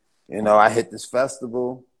 I hit this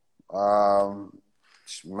festival. At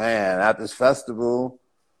this festival,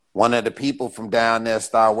 one of the people from down there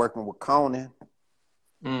started working with Conan.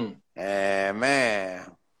 And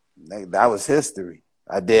man, that was history.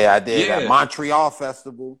 I did at Montreal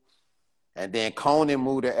Festival, and then Conan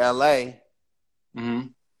moved to LA,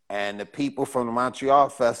 and the people from the Montreal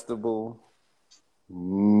Festival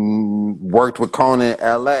worked with Conan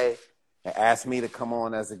in LA and asked me to come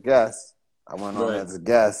on as a guest. I went on as a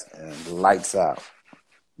guest, and lights out.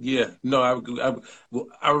 Yeah, no,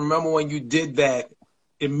 I remember when you did that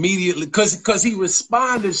immediately because he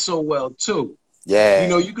responded so well too.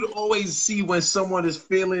 Yeah. You could always see when someone is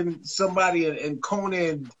feeling somebody, and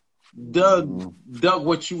Conan dug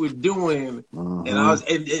what you were doing, and I was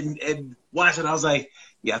and watching. I was like,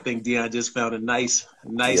 yeah, I think Deon just found a nice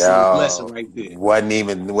little blessing right there. Wasn't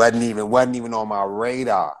even on my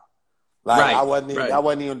radar. Like Right. I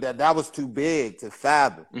wasn't even that was too big to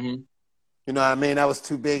fathom. Mm-hmm. You know what I mean? That was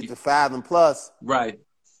too big to fathom. Plus, Right.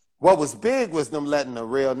 what was big was them letting a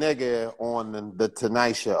real nigga on the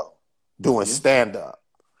Tonight Show doing stand up.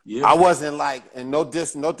 Yeah. I wasn't like, and no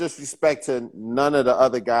disrespect to none of the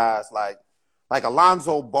other guys, like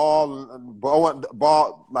Alonzo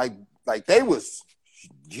Ball, like they was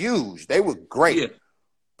huge. They were great. Yeah.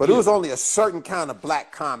 But it was only a certain kind of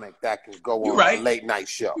black comic that could go on a late night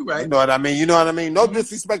show. You're right. You know what I mean? No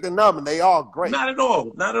disrespect to none, they all great. Not at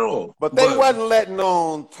all. Not at all. But they wasn't letting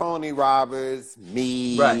on Tony Roberts,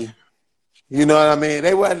 me. Right. You know what I mean?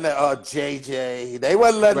 They wasn't JJ. They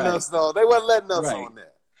wasn't letting us know. They wasn't letting us on there.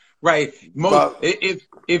 Right.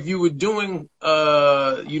 If you were doing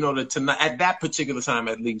the Tonight at that particular time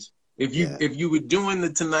at least, if you were doing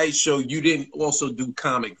the Tonight Show, you didn't also do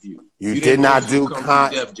Comic View. You did not do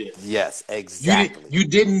Def Jam. Yes, exactly. You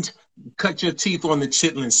didn't cut your teeth on the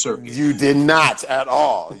Chitlin circuit. You did not at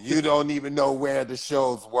all. You don't even know where the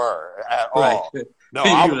shows were at all. No,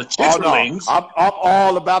 I'm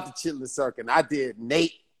all about the Chitlin circuit. I did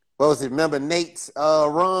Nate. What was it? Remember Nate's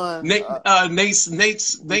run? Nate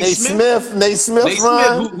Smith. Nate Smith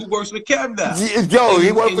run. Who works with Kev now. He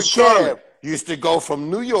worked with Kev. Used to go from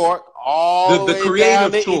New York all the way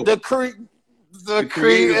down to the creative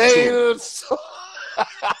tour.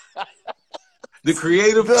 The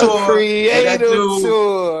creative tour.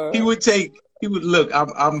 He would look.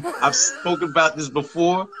 I've spoken about this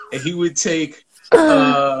before, and he would take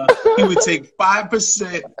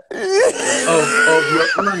 5% of your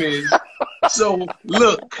earnings. So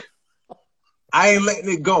look, I ain't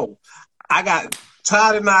letting it go. I got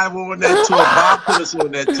Todd and I were on that tour. Bob put us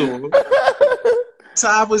on that tour.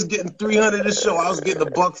 Todd was getting $300 a show. I was getting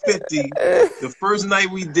 $150. The first night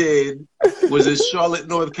we did was in Charlotte,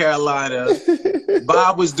 North Carolina.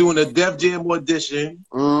 Bob was doing a Def Jam audition.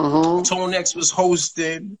 Mm-hmm. Tone X was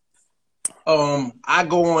hosting. I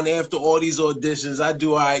go on after all these auditions. I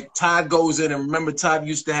do all right. Todd goes in, and remember, Todd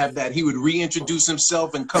used to have that. He would reintroduce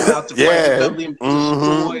himself and come out to Beverly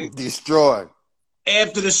and destroy.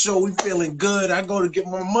 After the show, we feeling good. I go to get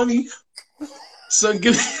more money. Son,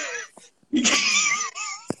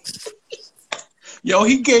 Yo,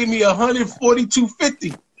 he gave me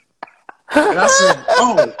 $142.50, and I said,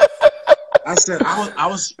 "Oh." I said, I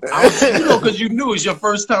was, because you knew it was your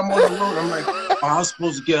first time on the road. I'm like, oh, I was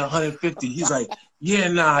supposed to get 150. He's like, yeah,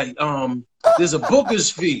 nah, there's a booker's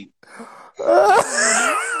fee.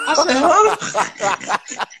 I said, huh?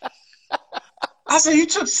 I said, you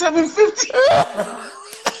took $7.50.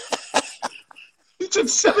 You took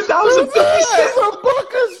 $7.50. That's a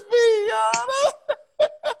booker's fee,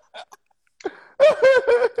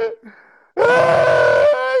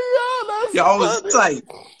 Yo, I was tight.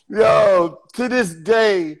 Yo, to this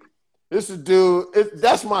day, this is dude.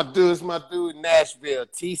 That's my dude. It's my dude in Nashville,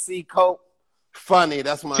 TC Cope. Funny,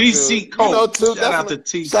 that's my TC dude. Cope. You know, too. Shout out to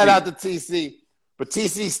TC. Shout out to TC. But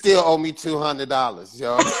TC still owe me $200,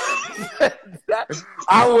 yo.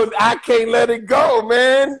 I can't let it go,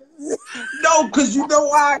 man. No, because you know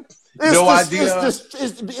why? Idea.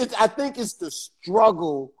 I think it's the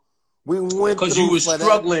struggle we went through. Because you were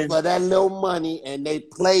struggling for that little money, and they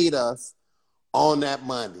played us on that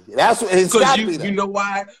money. That's what it's got to be. You know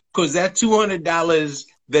why? Because that $200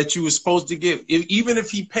 that you were supposed to give, even if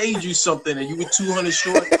he paid you something and you were $200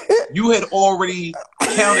 short, you had already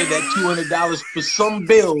counted that $200 for some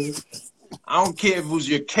bill. I don't care if it was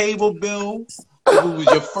your cable bill, if it was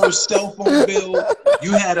your first cell phone bill.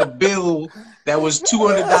 You had a bill that was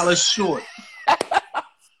 $200 short.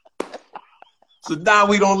 So now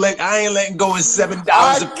I ain't letting go of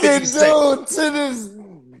 $7.50. To this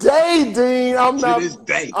day, Dean. I'm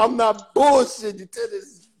not bullshitting. To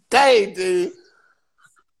this day, Dean.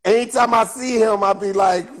 Anytime I see him, I'll be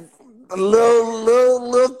like a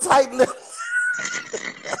little tight lip.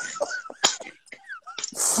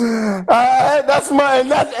 That's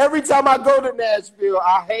every time I go to Nashville,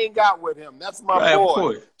 I hang out with him. That's my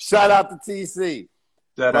boy. Shout out to TC.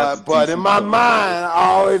 But in my mind, I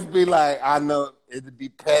always be like, I know it'd be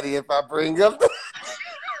petty if I bring up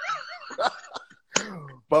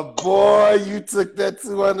but boy, you took that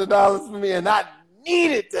 $200 from me, and I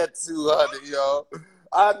needed that $200, yo.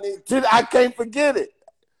 I can't forget it.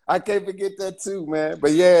 I can't forget that too, man.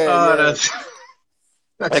 But yeah,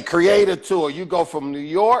 a creator tour. You go from New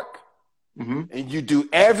York, and you do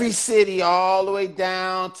every city all the way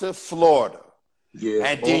down to Florida. Yeah,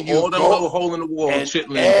 and then all the little hole in the wall,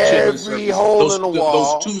 every hole in the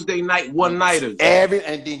wall. Those Tuesday night one-nighters.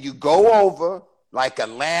 And then you go over like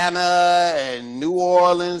Atlanta and New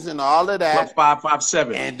Orleans and all of that.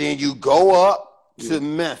 557. And then you go up to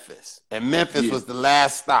Memphis. And Memphis was the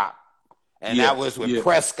last stop. And that was with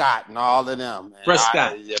Prescott and all of them. And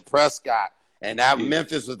Prescott. Prescott. And that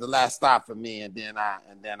Memphis was the last stop for me. And then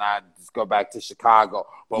I just go back to Chicago.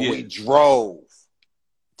 But we drove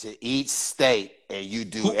to each state, and you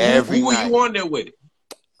do every night. Who were you on there with?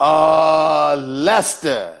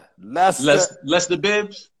 Lester. Lester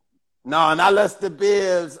Bibbs? No, not Lester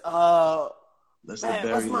Bibbs. Lester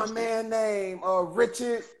what's my man name?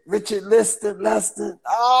 Richard Lester.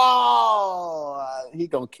 Oh, he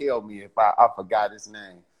gonna kill me if I forgot his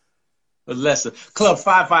name. Lester. Club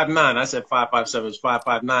 559. I said 557. It's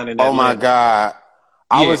 559 in Atlanta. Oh my God.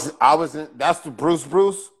 I was in, that's the Bruce.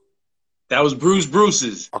 That was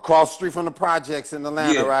Bruce's. Across the street from the projects in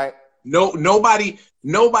Atlanta, right? No, nobody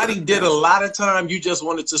did a lot of time. You just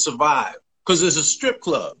wanted to survive because it's a strip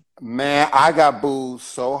club. Man, I got booed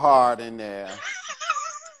so hard in there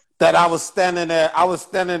that I was standing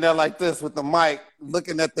there like this with the mic,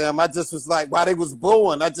 looking at them. I just was like, while they was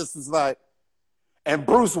booing, I just was like, and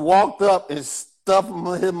Bruce walked up and stuffed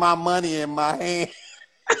my money in my hand.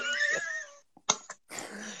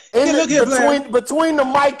 Between the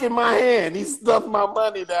mic and my hand, he stuffed my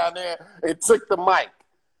money down there and took the mic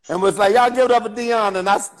and was like, y'all give it up for Deon. And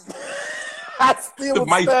I still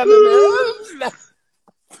was standing there.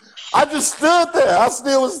 I just stood there. I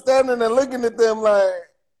still was standing there looking at them like,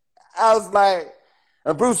 I was like,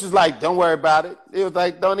 and Bruce was like, don't worry about it. He was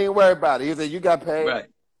like, don't even worry about it. He was like, you got paid. Right.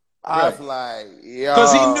 I was like, yo.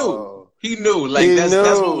 Because he knew. Like,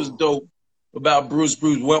 that's what was dope about Bruce.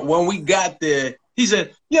 When we got there, he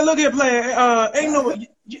said, yeah, look here, player.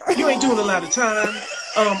 You ain't doing a lot of time.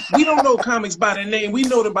 We don't know comics by their name. We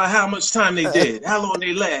know them by how much time they did, how long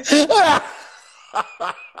they last.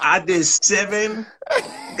 I did 7,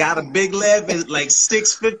 got a big laugh at like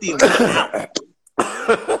 6:50.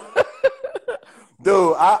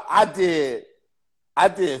 Dude, I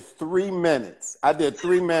did 3 minutes. I did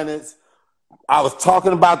 3 minutes. I was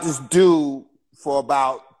talking about this dude for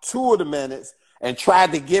about 2 of the minutes and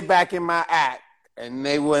tried to get back in my act, and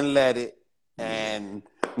they wouldn't let it. And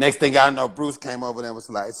next thing I know, Bruce came over there and was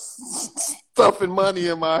like, stuffing money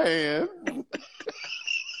in my hand.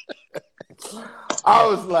 I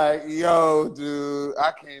was like, yo, dude,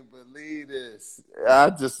 I can't believe this. I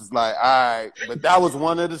just was like, all right. But that was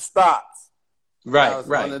one of the stops. Right, that was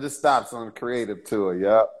one of the stops on the creative tour,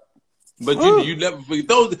 yep. But you never forget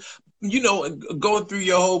those, going through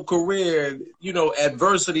your whole career,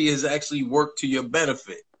 adversity has actually worked to your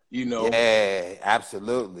benefit, Yeah,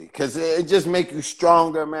 absolutely. Because it just makes you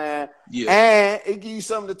stronger, man. Yeah. And it gives you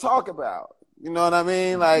something to talk about. You know what I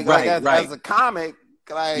mean? Like as a comic,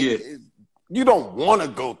 you don't want to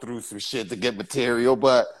go through some shit to get material,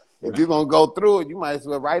 but if you're going to go through it, you might as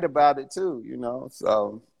well write about it too,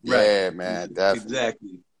 So, yeah, man, definitely.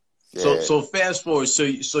 Exactly. Yeah. So fast forward. So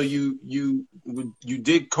you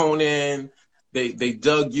did Conan. They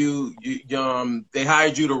dug you. They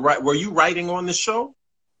hired you to write. Were you writing on the show?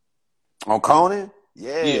 On Conan?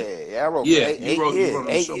 Yeah. I wrote 8 years.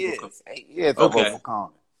 8 years. 8 years. I wrote for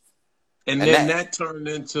Conan. And then that turned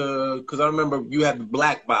into, because I remember you had the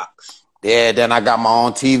Black Box. Yeah, then I got my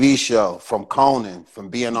own TV show from Conan, from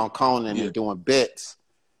being on Conan and doing bits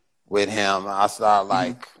with him. I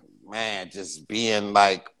started just being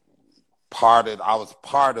like I was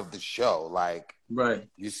part of the show. Like, right.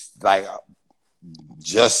 Just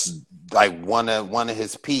like one of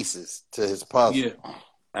his pieces to his puzzle. Yeah.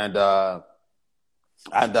 And I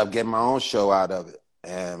ended up getting my own show out of it.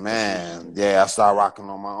 And man, I started rocking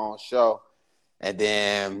on my own show. And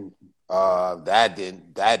then that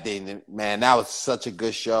didn't, man, that was such a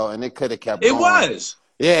good show, and it could have kept going. It was.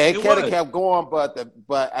 Yeah, it could have kept going, but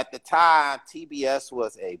at the time, TBS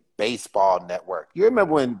was a baseball network. You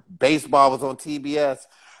remember when baseball was on TBS?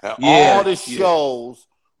 And all the shows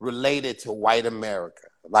related to white America,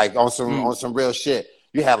 like on some real shit.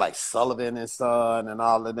 You had like Sullivan and Son and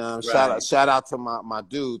all of them. Right. Shout out to my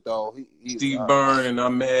dude though. Steve Byrne and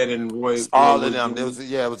Ahmed and Roy. All of them. It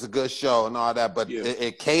was a good show and all that, but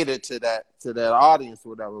it catered to that audience or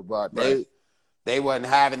whatever. But they wasn't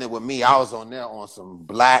having it with me. I was on there on some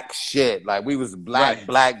black shit. Like we was black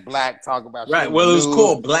talking about shit. Right. Well, it was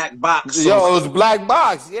called Black Box. It was Black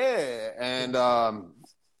Box. Yeah. And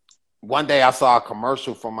one day I saw a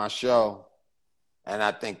commercial for my show. And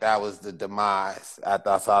I think that was the demise.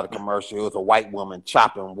 After I saw the commercial, it was a white woman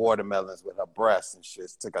chopping watermelons with her breasts and shit.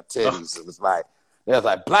 Took her titties. It was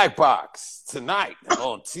like Black Box tonight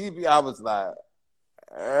on TV. I was like,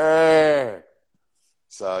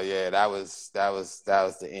 So yeah, that was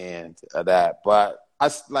the end of that. But I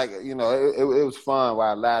it was fun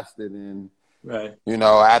while it lasted, and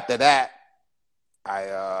after that,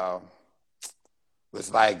 I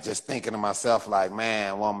was like just thinking to myself, like,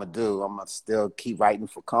 man, what I'm gonna do? I'm gonna still keep writing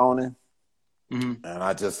for Conan, and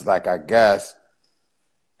I just like, I guess,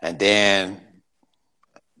 and then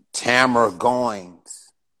Tamara Goins,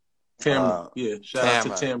 Shout out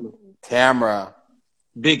to Tamara. Tamara,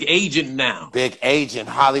 big agent now,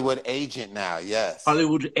 Hollywood agent now, yes,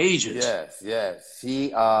 Hollywood agent, yes.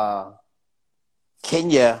 She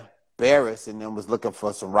Kenya Barris and them was looking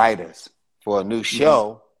for some writers for a new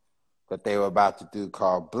show that they were about to do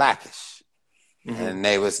called Blackish. And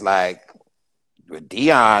they was like, with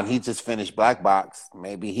Deon, he just finished Black Box.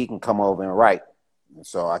 Maybe he can come over and write. And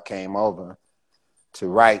so I came over to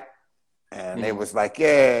write. And they was like,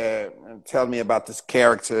 yeah, and tell me about this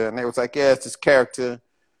character. And they was like, yeah, it's this character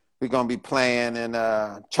we're going to be playing. And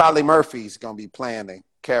Charlie Murphy's going to be playing the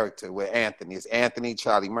character with Anthony. It's Anthony,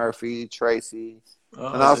 Charlie Murphy, Tracy.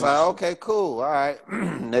 And I was like, okay, cool. All right.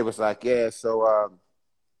 And they was like, yeah, so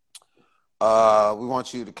we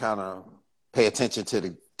want you to kind of pay attention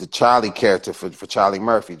to the Charlie character for Charlie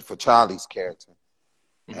Murphy, for Charlie's character.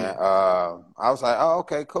 And I was like, oh,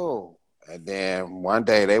 okay, cool. And then one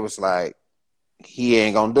day they was like, he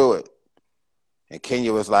ain't gonna do it. And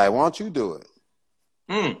Kenya was like, why don't you do it?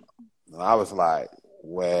 And I was like,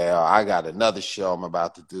 well, I got another show I'm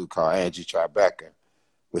about to do called Angie Tribeca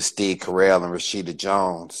with Steve Carell and Rashida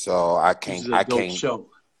Jones. So I can't. Show.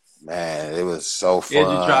 Man, it was so fun.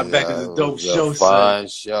 Angie Tribeca is a dope show. Fun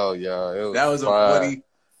show, yo. That was a funny.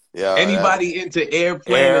 Yeah, anybody into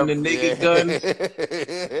airplane and the Naked Gun?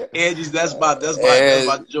 Angie's that's my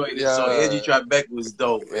joy. Yeah. So Angie Tribeca was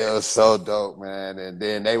dope. Man. It was so dope, man. And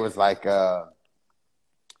then they was like, well,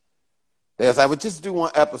 just do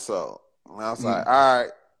one episode. And I was like, all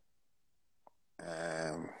right.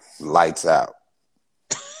 And lights out.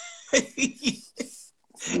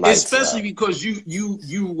 Especially because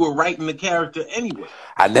you were writing the character anyway.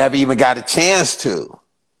 I never even got a chance to.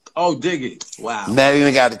 Oh, dig it! Wow. Never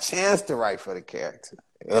even got a chance to write for the character.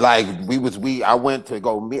 Like I went to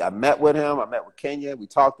go meet. I met with him. I met with Kenya. We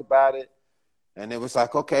talked about it, and it was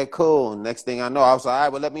like, okay, cool. And next thing I know, I was like, all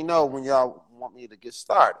right, well, let me know when y'all want me to get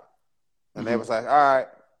started. And they was like, all right.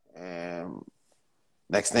 And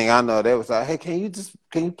next thing I know, they was like, hey, can you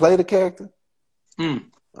play the character?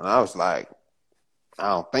 And I was like, I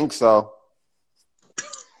don't think so.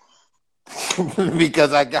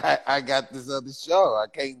 Because I got this other show. I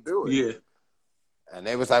can't do it. Yeah. And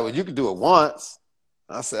they was like, well, you can do it once.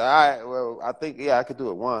 I said, all right, well, I think, I could do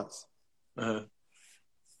it once.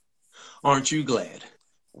 Aren't you glad?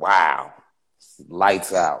 Wow.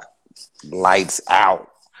 Lights out. Lights out.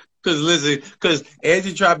 Because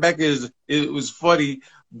Angie Tribeca it was funny,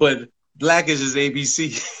 but Blackish is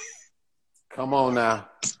ABC. Come on now.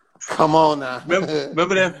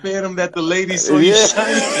 Remember that Phantom that the lady saw you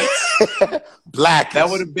shining? Black. That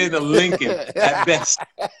would have been a Lincoln at best.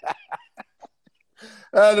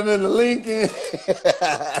 That would have been a Lincoln.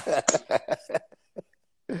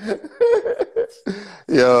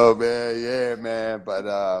 Yo, man. Yeah, man. But,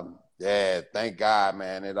 thank God,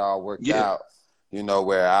 man. It all worked out,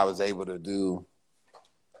 where I was able to do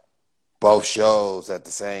both shows at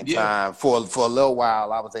the same time. For a little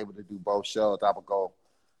while, I was able to do both shows.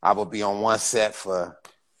 I would be on one set for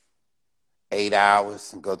 8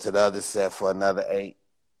 hours and go to the other set for another 8.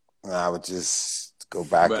 And I would just go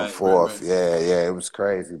back and forth. Right. Yeah, it was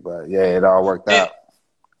crazy. But, it all worked out.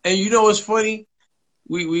 And you know what's funny?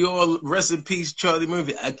 We all, rest in peace, Charlie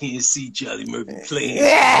Murphy. I can't see Charlie Murphy playing.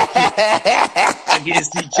 I can't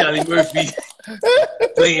see Charlie Murphy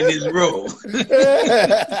playing his role.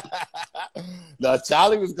 No,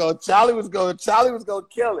 Charlie was going to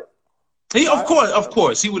kill it. Of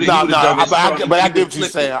course, he would have done it. But I get what you're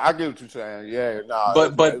saying. Yeah, no.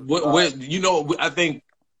 But I think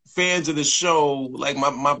fans of the show, like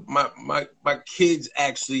my kids,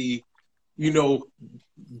 actually,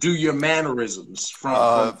 do your mannerisms from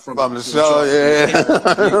the show. Yeah,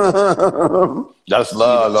 that's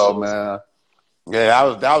love, though, man.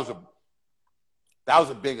 Yeah, that was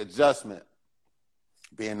a big adjustment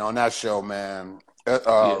being on that show, man.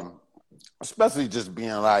 Especially just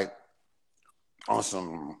being like on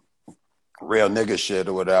some real nigga shit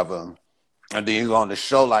or whatever, and then you go on a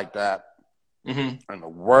show like that, and the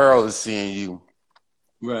world is seeing you,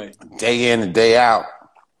 right, day in and day out,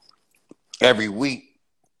 every week.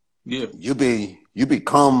 Yeah, you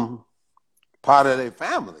become part of their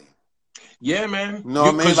family. Yeah, man. You know what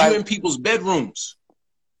I mean? Because you're in people's bedrooms,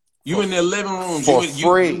 you in their living rooms for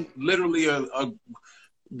free. You literally,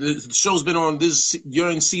 the show's been on this. You're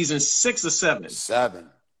in season 6 or 7. 7.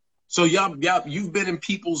 So y'all, you've been in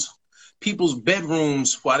people's. people's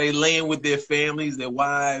bedrooms while they laying with their families, their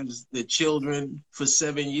wives, their children for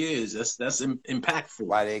 7 years. That's impactful.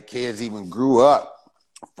 Why their kids even grew up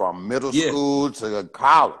from middle school to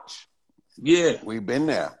college. Yeah. We've been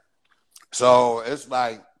there. So it's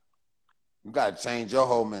like, you got to change your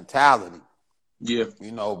whole mentality. Yeah.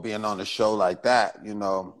 You know, being on a show like that, you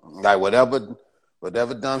know, like whatever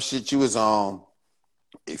dumb shit you was on,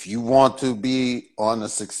 if you want to be on a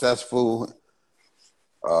successful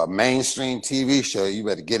mainstream TV show, you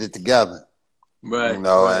better get it together. Right. You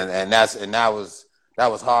know, right. and that was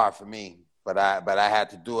hard for me. But I had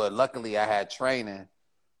to do it. Luckily I had training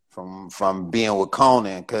from being with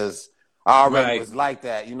Conan, because I already was like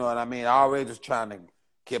that. You know what I mean? I already was trying to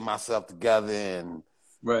get myself together and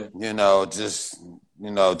just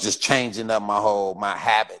changing up my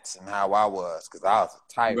habits and how I was, because I was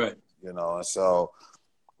a tyrant, and so,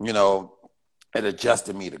 it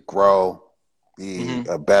adjusted me to grow, be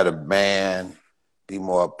a better man, be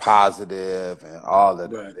more positive, and all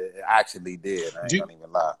of that. It actually did. I ain't gonna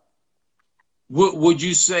even lie. Would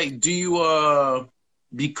you say, do you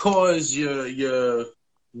because your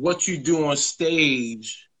what you do on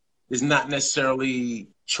stage is not necessarily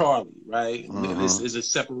Charlie, right? This is a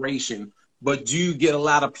separation. But do you get a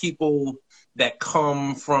lot of people that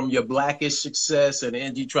come from your Blackish success and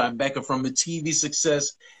Angie Tribeca from the TV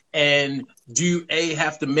success? And do you, A,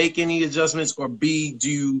 have to make any adjustments, or B, do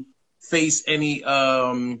you face any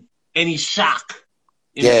shock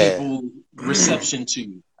in people's reception to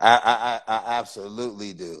you? I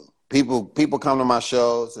absolutely do. People come to my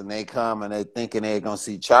shows and they come and they thinking they're gonna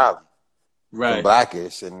see Charlie from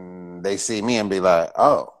Blackish, and they see me and be like,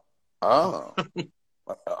 oh, welp,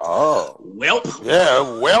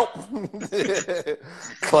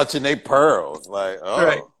 clutching their pearls, like,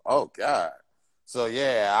 oh God. So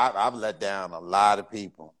yeah, I've let down a lot of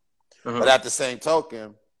people, but at the same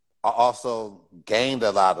token, I also gained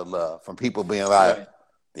a lot of love from people being like,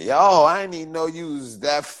 yo, I didn't even know you was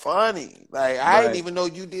that funny. Like, I didn't even know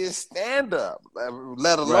you did stand up,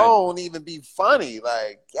 let alone even be funny.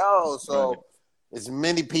 Like, yo, so as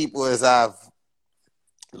many people as I've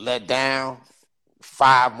let down,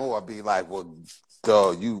 5 more be like, well,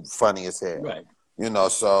 yo, you funny as hell. Right.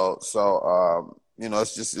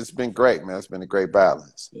 It's been great, man. It's been a great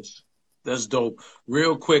balance. That's dope.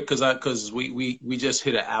 Real quick, because we just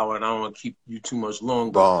hit an hour and I don't want to keep you too much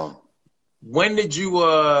longer. Boom. When did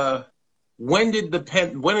the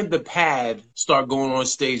pad start going on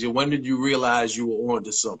stage, and when did you realize you were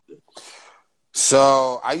onto something?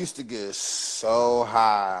 So I used to get so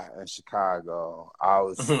high in Chicago. I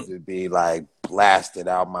was to be like blasted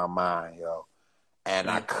out my mind, yo. And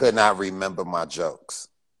I could not remember my jokes.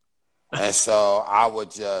 And so I would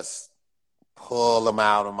just pull them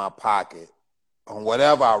out of my pocket on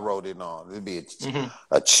whatever I wrote it on. It'd be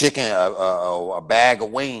a chicken, a bag of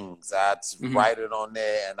wings. I'd write it on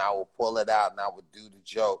there, and I would pull it out, and I would do the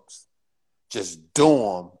jokes. Just do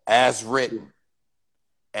them as written,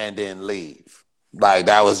 and then leave. Like,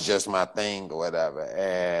 that was just my thing or whatever.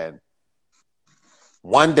 And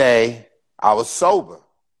one day, I was sober.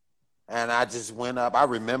 And I just went up. I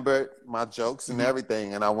remembered my jokes and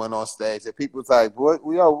everything, and I went on stage. And people was like, what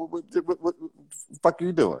the fuck are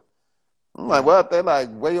you doing? I'm like, what? They're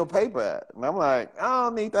like, where your paper at? And I'm like, I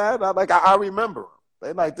don't need that. I remember them.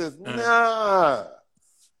 They like this.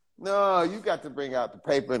 No, you got to bring out the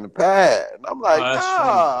paper and the pad. And I'm like,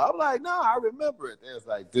 no, I remember it. They was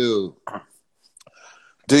like, dude,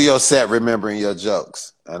 do your set remembering your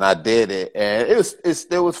jokes. And I did it. And it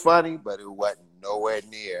still was funny, but it wasn't nowhere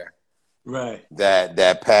near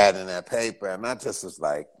that pad and that paper. And I just was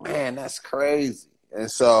like, man, that's crazy. And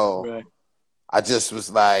so I just was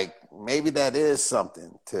like, maybe that is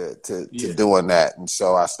something to doing that. And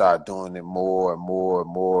so I started doing it more and more and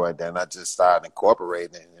more. And then I just started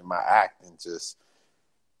incorporating it in my act, and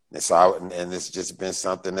it's just been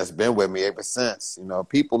something that's been with me ever since. You know,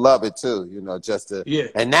 people love it too,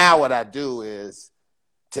 and now what I do is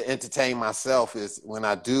to entertain myself is when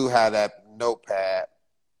I do have that notepad,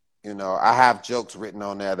 I have jokes written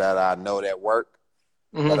on there that I know that work,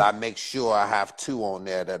 but I make sure I have 2 on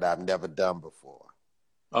there that I've never done before.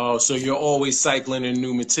 Oh, so you're always cycling in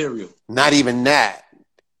new material. Not even that.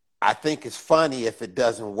 I think it's funny if it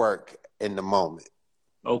doesn't work in the moment.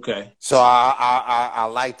 Okay. So I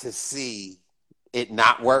like to see it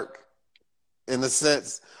not work, in a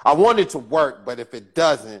sense. I want it to work, but if it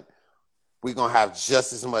doesn't, we're going to have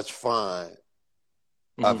just as much fun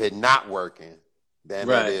of it not working than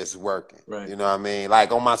it is working. Right. You know what I mean?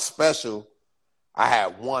 Like on my special, I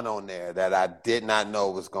had 1 on there that I did not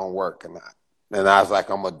know was going to work or not. And I was like,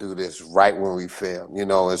 I'm going to do this right when we film,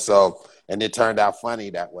 and it turned out funny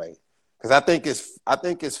that way. Because I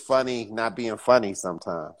think it's funny not being funny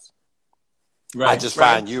sometimes. Right. I just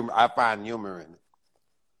find humor. I find humor in it.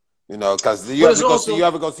 You know, because you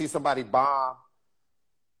ever go see somebody bomb,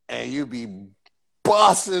 and you be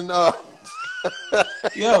busting up.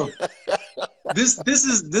 Yo, this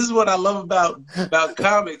is what I love about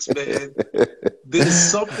comics, man. There's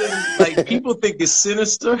something like people think it's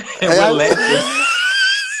sinister, and we're laughing.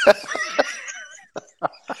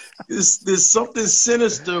 There's something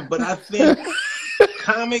sinister, but I think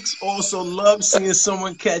comics also love seeing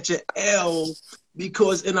someone catch an L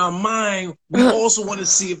because in our mind we also want to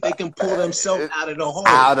see if they can pull themselves out of the hole.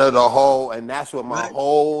 Out of the hole, and that's what my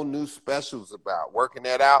whole new special's about. Working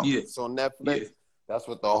that out. Yeah. It's on Netflix. Yeah. That's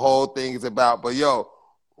what the whole thing is about. But yo,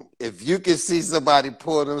 if you can see somebody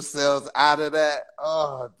pull themselves out of that,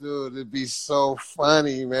 oh, dude, it'd be so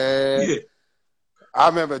funny, man. Yeah. I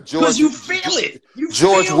remember George. Because you feel it.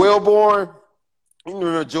 George Wilborn. You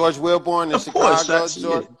remember George Wilborn in Chicago? Course,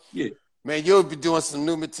 George? Yeah. Man, you'll be doing some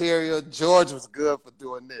new material. George was good for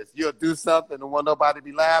doing this. You'll do something and want nobody to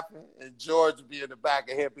be laughing, and George would be in the back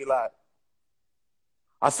of here be like,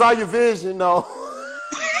 I saw your vision, though.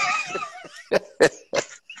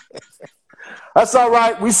 That's all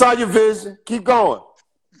right. We saw your vision. Keep going.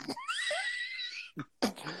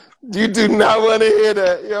 You do not want to hear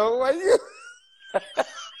that, yo. Why you?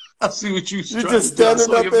 I see what you just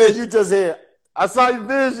standing up there. You just hear, I saw your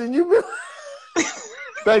vision. You been...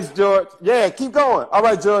 Thanks, George. Yeah, keep going. All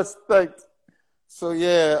right, George. Thanks. So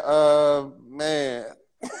yeah, man.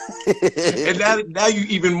 And now you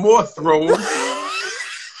even more thrown.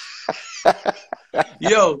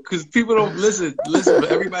 Yo, because people don't listen.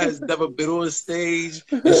 But everybody has never been on stage.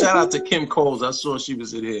 And shout out to Kim Coles. I saw she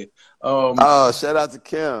was in here. Shout out to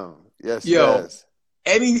Kim. Yes, yo, yes.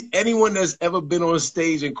 Anyone that's ever been on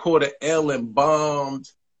stage and caught an L and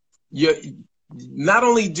bombed, not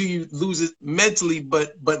only do you lose it mentally,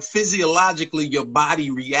 but physiologically, your body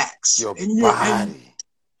reacts.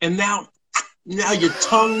 And now your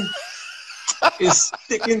tongue is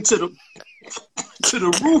sticking to the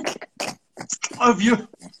roof of your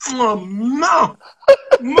mouth.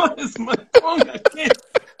 It's my tongue. I can't.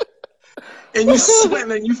 And you sweat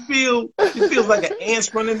and you feel like an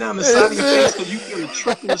ant running down the side of your face because you feel a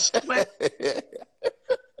trickle of sweat.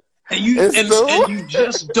 And you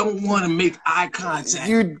just don't want to make eye contact.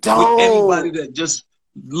 You don't. With anybody that just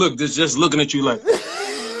looking at you like.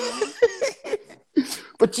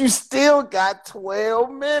 But you still got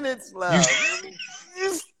 12 minutes left.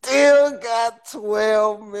 You still got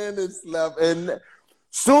 12 minutes left. And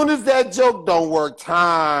soon as that joke don't work,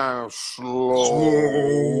 time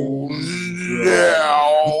slow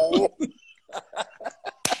down.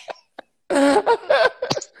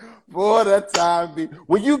 Boy, that time be...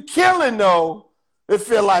 When you killing, though, it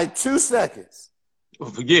feel like 2 seconds.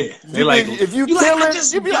 Yeah. If you killing,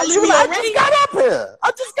 you be like,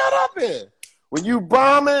 I just got up here. When you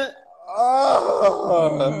bombing,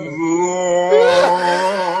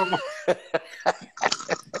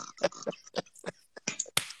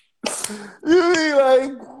 you be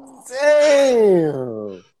like,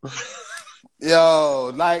 damn.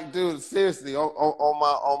 Yo, like, dude, seriously,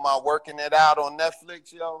 on my working it out on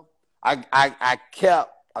Netflix, yo, I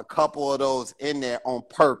kept a couple of those in there on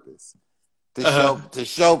purpose to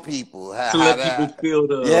show people how let people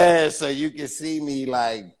feel so you can see me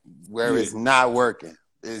like where it's not working.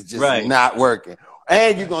 It's just not working.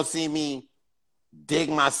 And you're gonna see me dig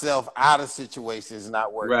myself out of situations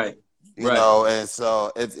not working. Right. You know, and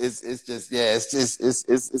so it's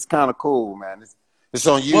kind of cool, man. It's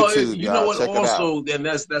on YouTube. Well, you know what? Check also, and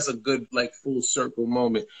that's a good like full circle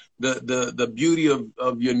moment. The beauty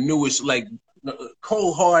of your newest like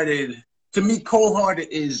Cold-Hearted. To me, Cold-Hearted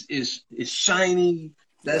is shiny.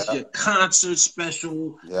 That's your concert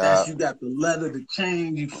special. Yeah. That's you got the leather, the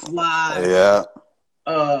chain, you fly. Yeah.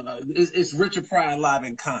 It's Richard Pryor live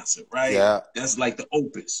in concert, right? Yeah. That's like the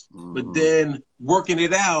opus. Mm-hmm. But then Working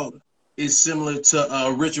It Out is similar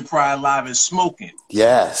to Richard Pryor live in Smoking.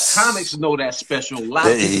 Yes. Comics know that special. A lot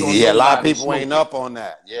of people ain't up on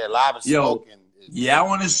that. Yeah, live in Smoking. I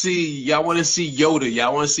want to see Yoda.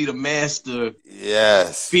 Y'all want to see the master.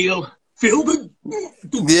 Yes. Feel the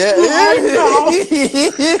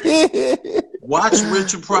Watch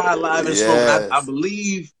Richard Pryor live in Smoking. I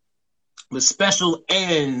believe the special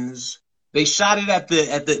ends. They shot it at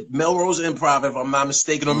the Melrose Improv, if I'm not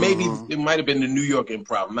mistaken, or maybe it might have been the New York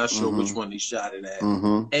Improv. I'm not sure which one they shot it at.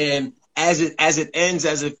 And as it ends,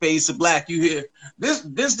 as it fades to black, you hear this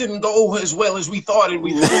didn't go as well as we thought it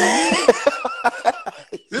would.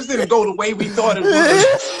 This didn't go the way we thought it would.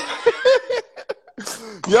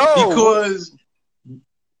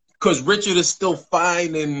 Because Richard is still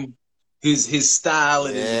finding his style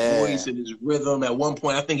and his voice and his rhythm. At one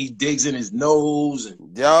point, I think he digs in his nose.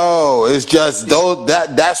 And yo, it's just those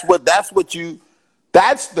that's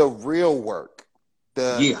the real work.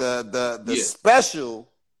 The special.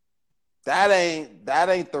 That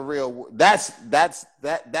ain't the real. That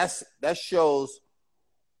shows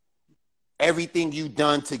everything you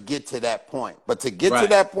done to get to that point. But to get to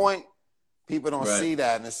that point, people don't see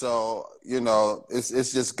that, and so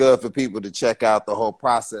it's just good for people to check out the whole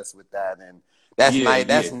process with that. And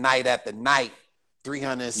that's night after night,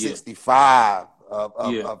 365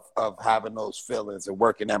 of having those feelings and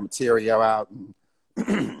working that material out and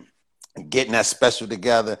getting that special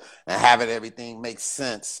together and having everything make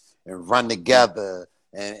sense and run together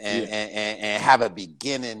and have a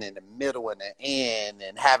beginning and a middle and an end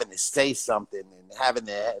and having to say something and having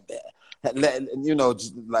to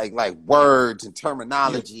like words and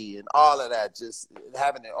terminology and all of that, just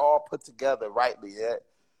having it all put together rightly.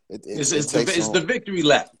 It's the victory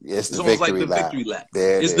lap. It's almost like the victory lap.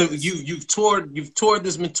 You've toured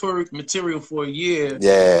this material for a year,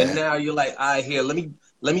 and now you're like, all right, here,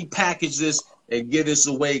 let me package this and get this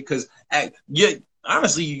away, because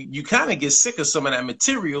honestly, you kind of get sick of some of that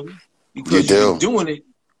material because you're doing it.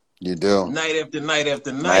 You do night after night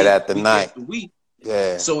after night, week after week.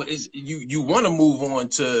 Yeah. So it's you want to move on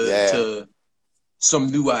to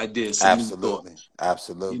some new ideas, some new thoughts.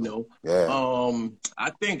 Absolutely.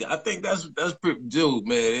 I think that's pretty, dude,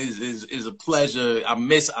 man. It's a pleasure. I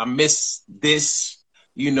miss this.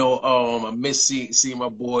 I miss seeing my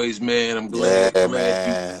boys, man. I'm glad.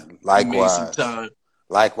 Man. Likewise. You made some time.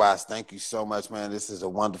 Likewise. Thank you so much, man. This is a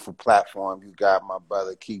wonderful platform you got, my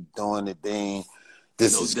brother. Keep doing it, Dean.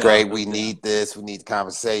 This is great. We need this. We need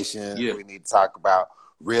conversation. Yeah. We need to talk about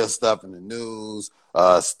real stuff in the news,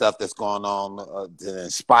 stuff that's going on to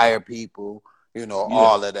inspire people,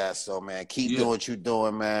 all of that. So, man, keep doing what you're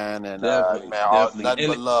doing, man. And, definitely. Nothing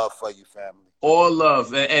but love for you, family. All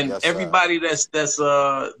love. And everybody that's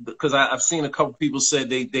because I've seen a couple people said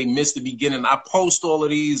they missed the beginning. I post all of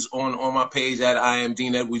these on my page at I Am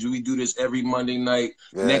Dean Edwards. We do this every Monday night.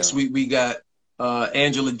 Yeah. Next week we got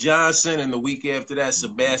Angela Johnson, and the week after that,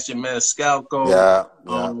 Sebastian Maniscalco.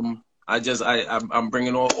 I'm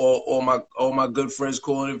bringing all my good friends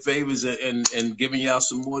calling in favors and giving y'all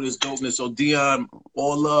some more of this dopeness. So Deon,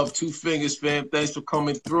 all love, 2 fingers, fam. Thanks for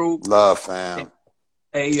coming through. Love, fam.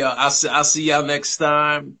 Hey, I'll see y'all next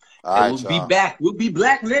time. All right, we'll be back. We'll be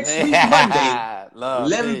back next week, Monday,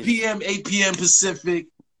 11 p.m., 8 p.m. Pacific.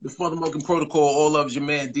 The Fundamentals Protocol. All love, your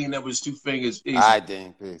man Dean Edwards, 2 fingers. Easy. All right,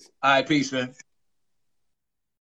 Dean. Peace. All right, peace, man.